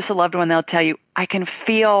they lose a loved one, they'll tell you, I can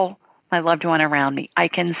feel my loved one around me. I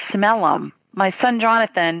can smell them. My son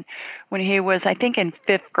Jonathan, when he was, I think, in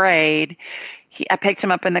 5th grade, I picked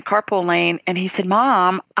him up in the carpool lane, and he said,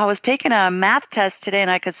 Mom, I was taking a math test today,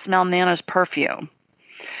 and I could smell Nana's perfume.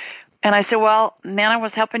 And I said, well, Nana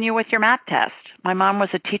was helping you with your math test. My mom was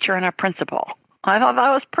a teacher and a principal. I thought that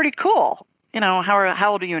was pretty cool.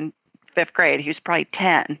 How old are you in 5th grade? He was probably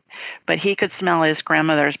 10, but he could smell his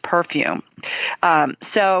grandmother's perfume.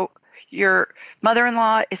 So your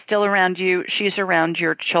mother-in-law is still around you. She's around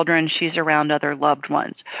your children. She's around other loved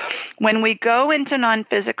ones. When we go into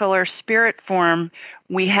non-physical or spirit form,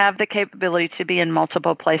 we have the capability to be in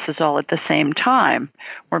multiple places all at the same time.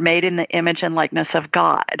 We're made in the image and likeness of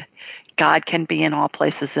God. God can be in all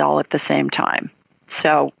places all at the same time.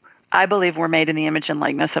 So I believe we're made in the image and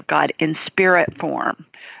likeness of God in spirit form.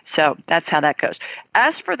 So that's how that goes.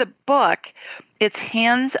 As for the book, it's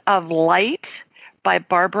Hands of Light by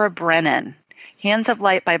Barbara Brennan. Hands of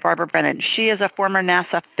Light by Barbara Brennan. She is a former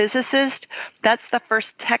NASA physicist. That's the first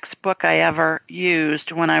textbook I ever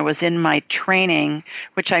used when I was in my training,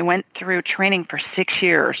 which I went through training for 6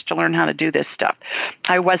 years to learn how to do this stuff.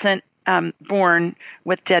 I wasn't born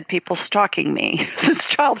with dead people stalking me since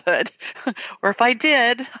childhood. Or if I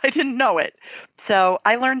did, I didn't know it. So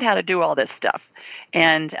I learned how to do all this stuff.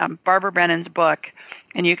 And Barbara Brennan's book,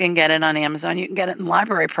 and you can get it on Amazon, you can get it in the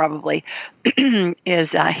library probably, is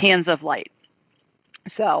Hands of Light.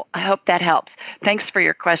 So I hope that helps. Thanks for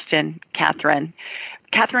your question, Catherine.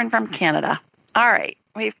 Catherine from Canada. All right.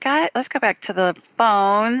 Let's go back to the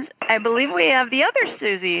phones. I believe we have the other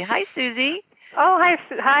Susie. Hi, Susie. Oh,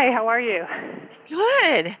 hi. How are you?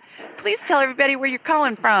 Good. Please tell everybody where you're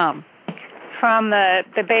calling from. From the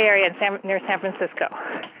Bay Area near San Francisco.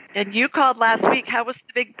 And you called last week. How was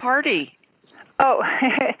the big party? Oh,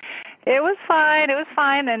 it was fine.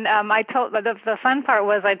 And I told the fun part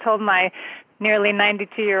was I told my nearly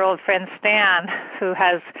 92-year-old friend Stan, who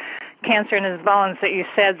has cancer in his bones, that you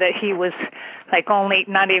said that he was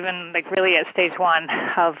not even really at stage 1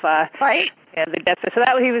 of right. Yeah, so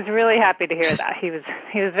that he was really happy to hear that. He was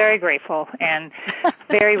very grateful and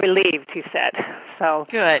very relieved. He said so.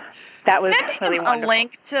 Good. That was send really him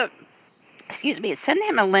wonderful. Send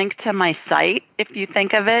him a link to my site if you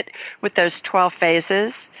think of it with those 12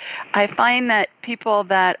 phases. I find that people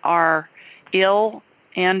that are ill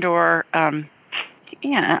and or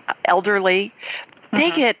elderly,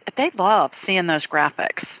 they love seeing those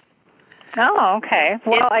graphics. Oh, okay.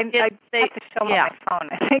 Well, I have to show him on my phone,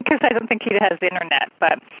 I think, because I don't think he has the internet,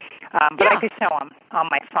 but I could show him on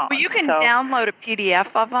my phone. Well, you can download a PDF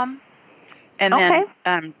of them, and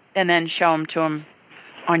then show them to him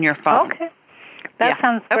on your phone. Okay, that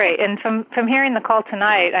sounds great. And from hearing the call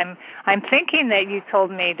tonight, I'm thinking that you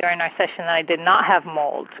told me during our session that I did not have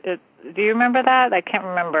mold. Do you remember that? I can't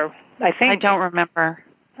remember. I don't remember.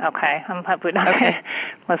 Okay, I'm probably not going to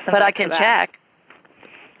listen. But I can check.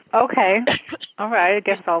 Okay. All right. I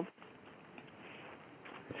guess I'll.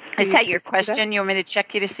 Is that your question? You want me to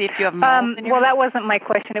check you to see if you have mold in your that wasn't my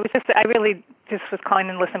question. It was just I really just was calling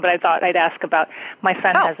and listening, but I thought I'd ask about my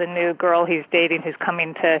son has a new girl he's dating who's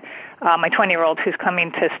coming to my 20-year-old who's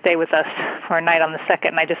coming to stay with us for a night on the 2nd,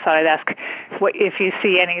 and I just thought I'd ask if you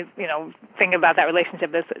see any thing about that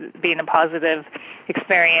relationship as being a positive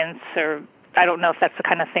experience, or I don't know if that's the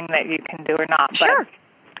kind of thing that you can do or not. Sure.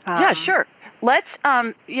 But, sure. Let's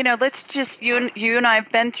just, you and I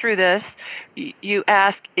have been through this. You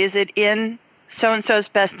ask, is it in so-and-so's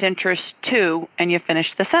best interest too, and you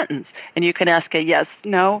finish the sentence. And you can ask a yes,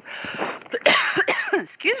 no.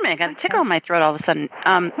 Excuse me, I got a tickle in my throat all of a sudden.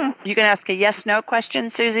 You can ask a yes, no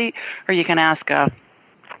question, Susie, or you can ask a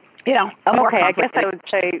more I guess I would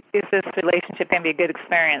say, is this relationship going to be a good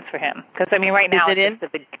experience for him? Because, right now is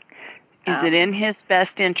it in his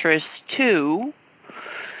best interest to...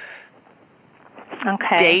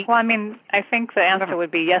 Okay. Well, I think the answer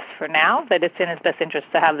would be yes for now, that it's in his best interest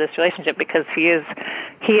to have this relationship because he is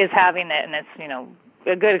having it, and it's,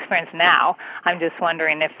 a good experience now. I'm just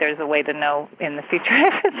wondering if there's a way to know in the future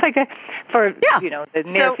if it's like the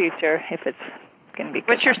near future, if it's going to be good.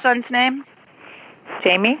 What's your son's name?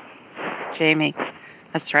 Jamie. Jamie.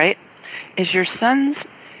 That's right. Is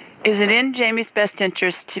it in Jamie's best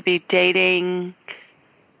interest to be dating,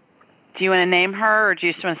 do you want to name her, or do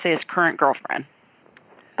you just want to say his current girlfriend?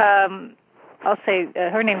 I'll say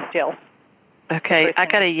her name's Jill. Okay, I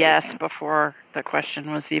got a yes before the question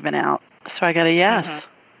was even out, so I got a yes.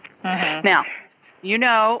 Mm-hmm.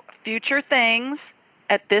 Now, future things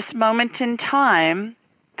at this moment in time,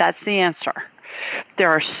 that's the answer. There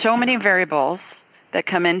are so many variables that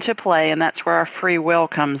come into play, and that's where our free will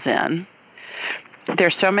comes in.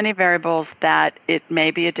 There's so many variables that it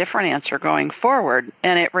may be a different answer going forward.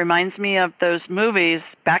 And it reminds me of those movies,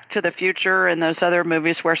 Back to the Future and those other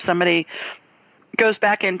movies where somebody goes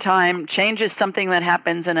back in time, changes something that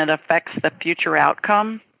happens, and it affects the future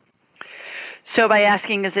outcome. So by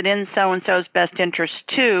asking, is it in so-and-so's best interest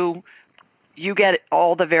too, you get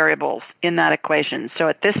all the variables in that equation. So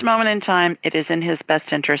at this moment in time, it is in his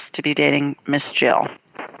best interest to be dating Miss Jill.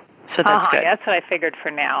 So that's good. That's what I figured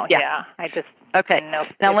for now. Yeah. I just didn't know.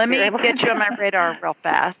 Now let me get you on my radar real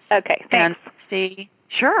fast. Okay, thanks.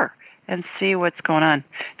 And see what's going on.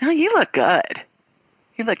 No, you look good.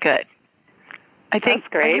 I think. That's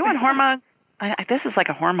great. Are you on hormones? This is like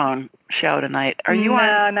a hormone show tonight. Are you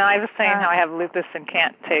on? No, I was saying how I have lupus and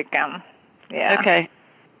can't take Yeah. Okay.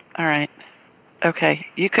 All right. Okay.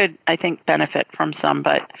 You could, I think, benefit from some,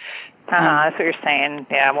 but. That's what you're saying.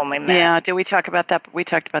 Yeah, when we met. Yeah. Did we talk about that? We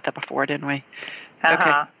talked about that before, didn't we?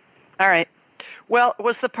 Okay. All right. Well,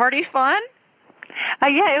 was the party fun?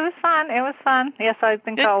 Yeah, it was fun. Yes, I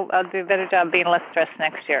think I'll do a better job being less stressed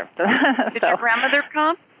next year. Did your grandmother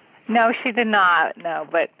come? No, she did not. No,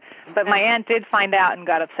 but my aunt did find out and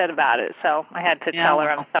got upset about it, so I had to tell her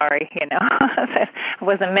I'm sorry. It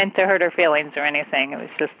wasn't meant to hurt her feelings or anything. It was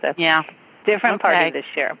just a different party this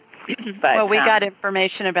year. But, we got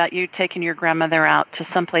information about you taking your grandmother out to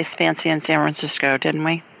someplace fancy in San Francisco, didn't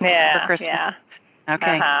we? Yeah. For Christmas. Yeah.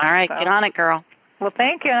 Okay. All right. Get on it, girl. Well,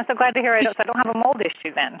 thank you. I'm so glad to hear it. So I don't have a mold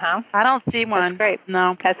issue then, huh? I don't see one. That's great.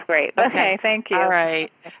 No. That's great. Okay. Thank you. All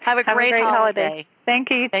right. Have a great holiday.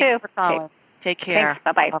 Thank you. You Thanks too. for calling. Take care. Thanks.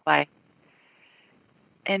 Bye-bye. Bye-bye.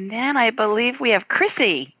 And then I believe we have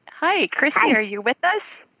Chrissy. Hi, Chrissy. Hi. Are you with us?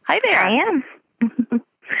 Hi there. I am.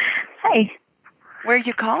 Hi. Where are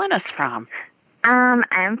you calling us from?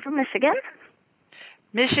 I'm from Michigan.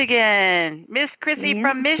 Michigan. Miss Chrissy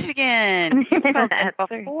from Michigan. You've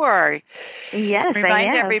spoken before. Yes,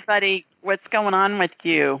 Remind everybody what's going on with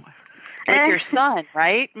you. With your son,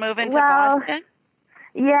 right? Moving to Boston?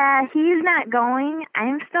 Yeah, he's not going.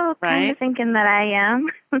 I'm still kind of thinking that I am.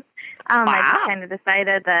 I just kind of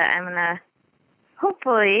decided that I'm going to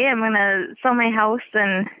hopefully I'm going to sell my house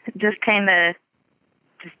and just kind of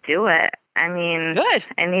just do it. I mean, Good.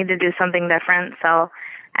 I need to do something different, so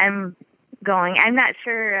I'm going. I'm not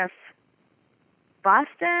sure if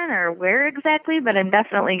Boston or where exactly, but I'm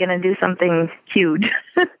definitely going to do something huge,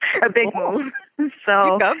 a big move.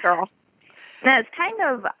 So you go, girl. That's kind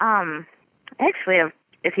of, actually,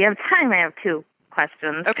 if you have time, I have 2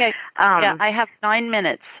 questions. Okay. Yeah, I have 9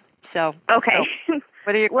 minutes. So, okay. So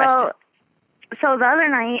what are your well, questions? So the other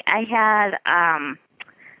night I had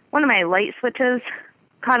one of my light switches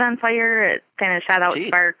caught on fire. It kind of shot out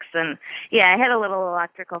sparks, and I had a little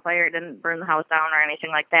electrical fire. It didn't burn the house down or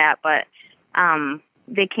anything like that, but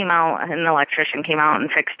they came out, an electrician came out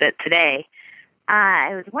and fixed it today.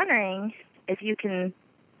 I was wondering if you can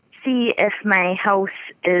see if my house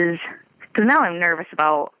is, because now I'm nervous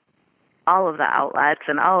about all of the outlets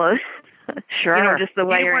and all of, just the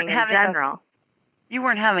wiring in general. You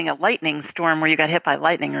weren't having a lightning storm where you got hit by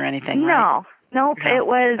lightning or anything, right? No. Nope. No. It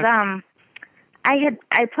was,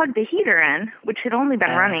 I plugged the heater in, which had only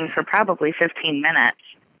been running for probably 15 minutes.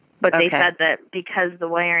 But they said that because the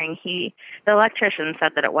wiring, the electrician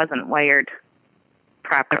said that it wasn't wired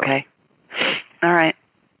properly. Okay. All right.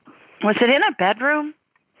 Was it in a bedroom?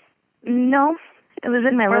 No, it was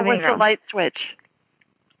in my living room. Where was the light switch?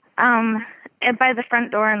 By the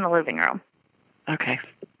front door in the living room. Okay.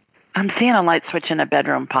 I'm seeing a light switch in a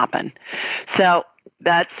bedroom popping. So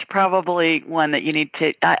that's probably one that you need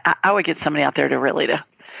to, I would get somebody out there to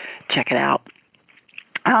check it out.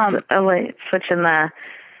 A light switch in a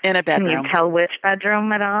bedroom. Can you tell which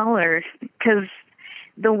bedroom at all? Or, because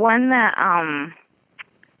the one that,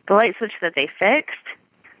 the light switch that they fixed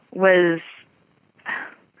was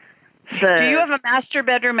Do you have a master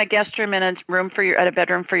bedroom, a guest room, and a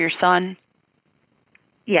bedroom for your son?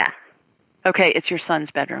 Yeah. Okay, it's your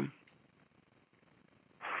son's bedroom.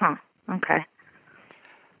 Huh. Okay.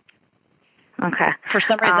 Okay. For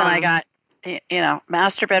some reason, I got,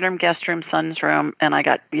 master bedroom, guest room, son's room, and I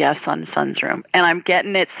got, son's room. And I'm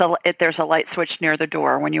getting there's a light switch near the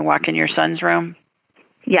door when you walk in your son's room?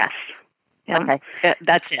 Yes. Yep. Okay.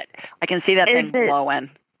 That's it. I can see that thing glowing.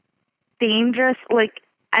 Dangerous?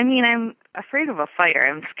 I'm afraid of a fire.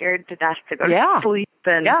 I'm scared to death to go to sleep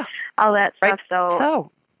and all that stuff.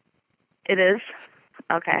 So it is?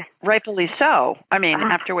 Okay. Rightfully so.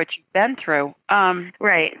 After what you've been through.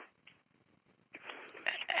 Right.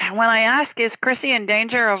 When I ask, is Chrissy in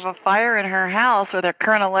danger of a fire in her house with her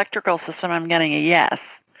current electrical system, I'm getting a yes.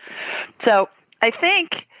 So I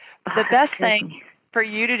think the best thing for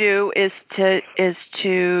you to do is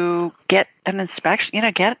to get an inspection.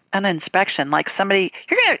 Get an inspection. Like somebody,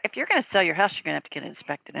 if you're gonna sell your house, you're gonna have to get it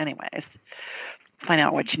inspected anyways. Find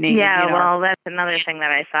out what you need. Yeah, well, that's another thing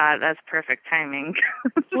that I thought. That's perfect timing.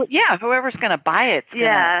 Well, yeah, whoever's gonna buy it.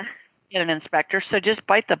 Get an inspector. So just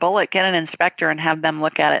bite the bullet, get an inspector, and have them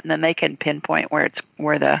look at it, and then they can pinpoint where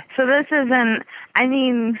the. So this isn't.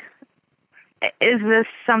 Is this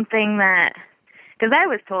something that? Because I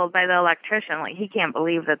was told by the electrician, he can't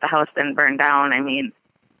believe that the house didn't burn down.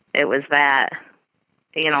 It was that,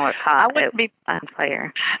 it caught on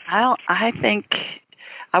fire. I think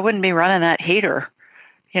I wouldn't be running that heater.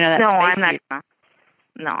 That no, I'm not heater. gonna.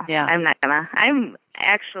 No, yeah. I'm not gonna. I'm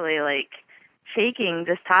actually shaking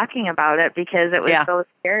just talking about it because it was so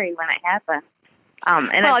scary when it happened.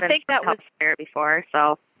 And I think that was there before,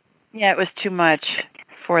 so. Yeah, it was too much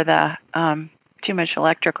for the too much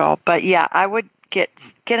electrical. But yeah, I would get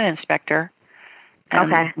an inspector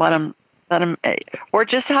and let them, or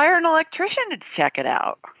just hire an electrician to check it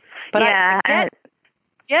out. But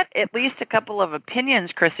get at least a couple of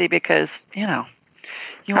opinions, Chrissy, because you want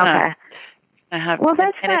to have. Well,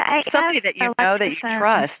 that's somebody that you know that you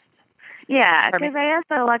trust. Yeah, because I asked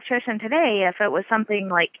the electrician today if it was something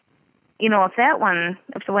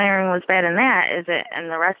if the wiring was bad in that, is it in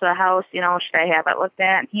the rest of the house? Should I have it looked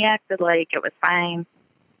at? And he acted like it was fine.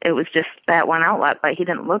 It was just that one outlet, but he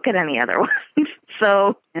didn't look at any other ones.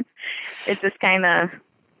 So it just kind of,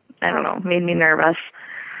 made me nervous.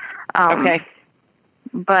 Okay.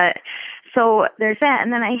 But so there's that.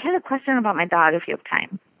 And then I had a question about my dog, if you have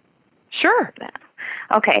time. Sure.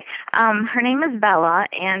 Okay. Her name is Bella,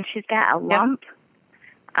 and she's got a lump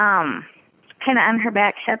kind of on her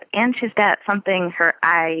back hip, and she's got something,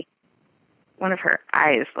 one of her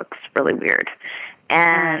eyes looks really weird.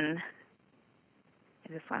 And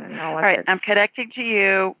I just want to know what. All right, I'm connecting to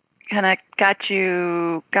you.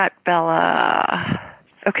 Got Bella.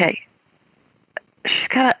 Okay. She's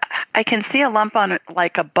got. I can see a lump on it,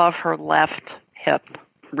 above her left hip,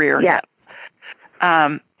 rear hip.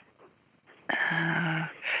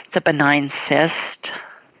 It's a benign cyst.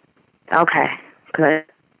 Okay, good.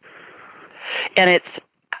 and I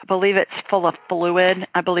believe it's full of fluid.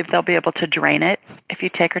 I believe they'll be able to drain it if you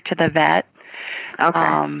take her to the vet.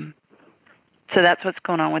 Okay. So that's what's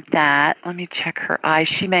going on with that. Let me check her eye.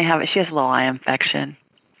 She has a little eye infection.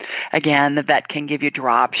 Again, the vet can give you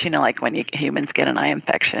drops, like when humans get an eye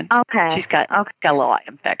infection. Okay. She's got a little eye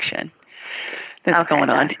infection that's going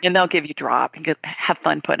on. And they'll give you drop and have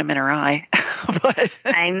fun putting them in her eye. But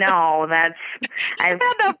I know. I've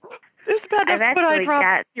actually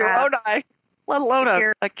got your own eye, let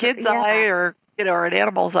alone a kid's eye or an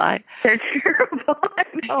animal's eye. They're terrible. I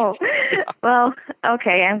know. Well,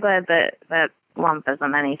 okay. I'm glad that lump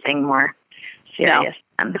isn't anything more serious.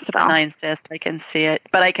 No, it's a benign cyst. I can see it,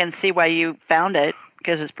 but I can see why you found it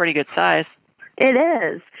because it's pretty good size. It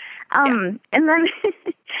is. And then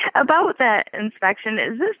about that inspection,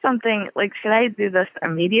 is this something should I do this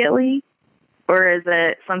immediately, or is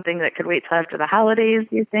it something that could wait till after the holidays?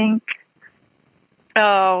 You think?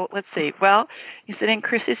 Oh, let's see. Well, is it in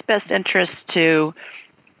Chrissy's best interest to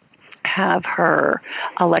have her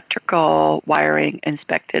electrical wiring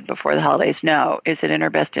inspected before the holidays? No. Is it in her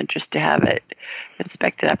best interest to have it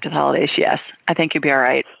inspected after the holidays? Yes. I think you'll be all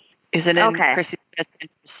right. Is it in Chrissy's best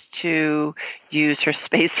interest to use her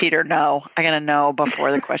space heater? No. I got to know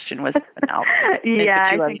before the question was out. Yeah,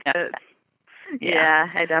 I think that. Yeah,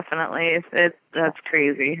 I definitely. That's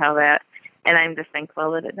crazy how that. And I'm just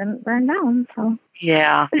thankful that it didn't burn down. So.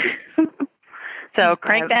 Yeah. So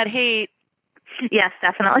crank that heat. Yes,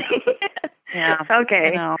 definitely. Yeah.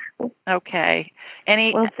 Okay. Okay.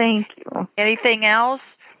 Well, thank you. Anything else?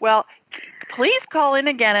 Well, please call in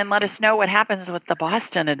again and let us know what happens with the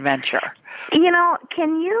Boston adventure.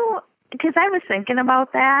 Can you, because I was thinking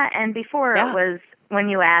about that, and before it was, when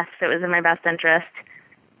you asked, it was in my best interest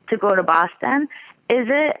to go to Boston. Is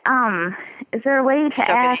there a way to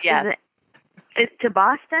ask, is it to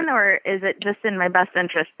Boston, or is it just in my best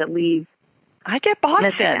interest to leave? I get Boston.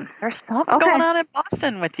 Michigan. There's something going on in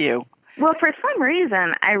Boston with you. Well, for some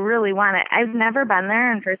reason, I really want it. I've never been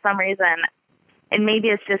there, and for some reason, and maybe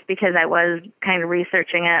it's just because I was kind of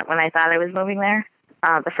researching it when I thought I was moving there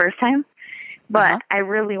the first time, but I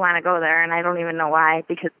really want to go there, and I don't even know why,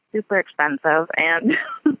 because it's super expensive, and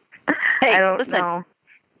hey, I don't know.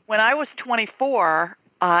 When I was 24,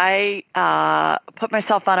 I put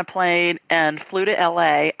myself on a plane and flew to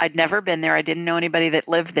L.A. I'd never been there. I didn't know anybody that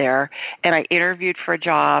lived there. And I interviewed for a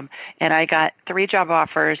job, and I got 3 job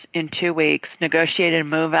offers in 2 weeks, negotiated a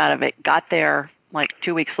move out of it, got there like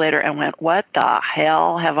 2 weeks later and went, what the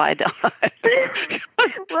hell have I done? Well,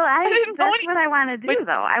 that's what I want to do,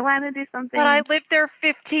 though. I want to do something. But I lived there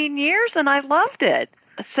 15 years, and I loved it.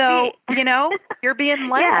 So, you're being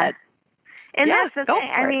led. Yeah. And that's the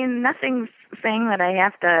thing. I mean, nothing's saying that I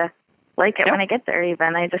have to like it when I get there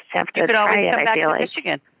even. I just have to try it, I feel like.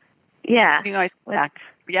 Michigan. Yeah. You can always come back.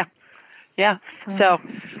 Yeah. Yeah. So,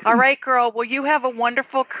 all right, girl. Well, you have a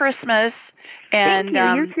wonderful Christmas. And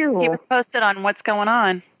Thank you. You too. Keep us posted on what's going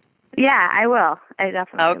on. Yeah, I will. I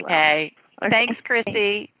definitely will. Okay. Thanks,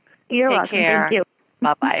 Chrissy. You're Take welcome. care. Thank you.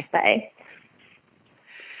 Bye-bye. Bye.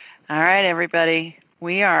 All right, everybody.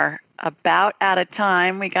 We are about out of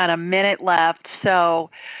time. We got a minute left. So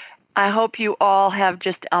I hope you all have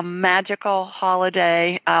just a magical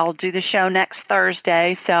holiday. I'll do the show next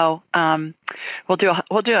Thursday. So we'll do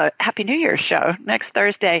a Happy New Year show next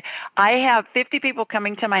Thursday. I have 50 people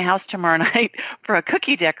coming to my house tomorrow night for a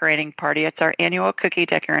cookie decorating party. It's our annual cookie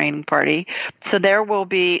decorating party. So there will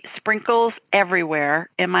be sprinkles everywhere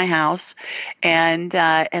in my house, and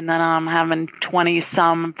then I'm having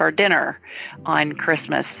 20-some for dinner on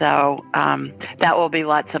Christmas. So that will be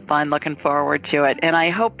lots of fun. Looking forward to it. And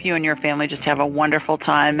I hope you and your family just have a wonderful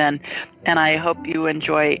time, and I hope you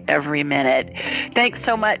enjoy every minute. Thanks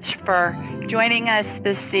so much for joining us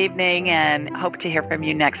this evening, and hope to hear from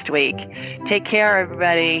you next week. Take care,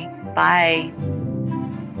 everybody. Bye.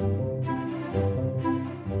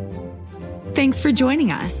 Thanks for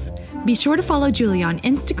joining us. Be sure to follow Julie on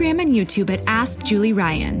Instagram and YouTube at Ask Julie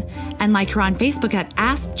Ryan, and like her on Facebook at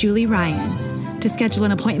Ask Julie Ryan. To schedule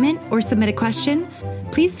an appointment or submit a question,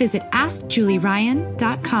 please visit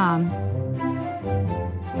AskJulieRyan.com.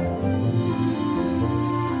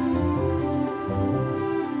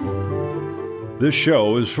 This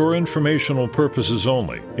show is for informational purposes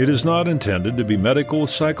only. It is not intended to be medical,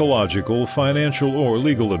 psychological, financial, or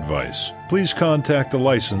legal advice. Please contact a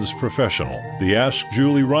licensed professional. The Ask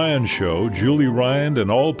Julie Ryan Show, Julie Ryan and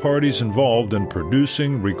all parties involved in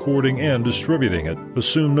producing, recording, and distributing it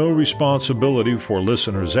assume no responsibility for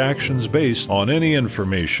listeners' actions based on any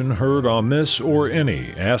information heard on this or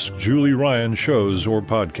any Ask Julie Ryan shows or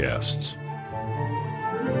podcasts.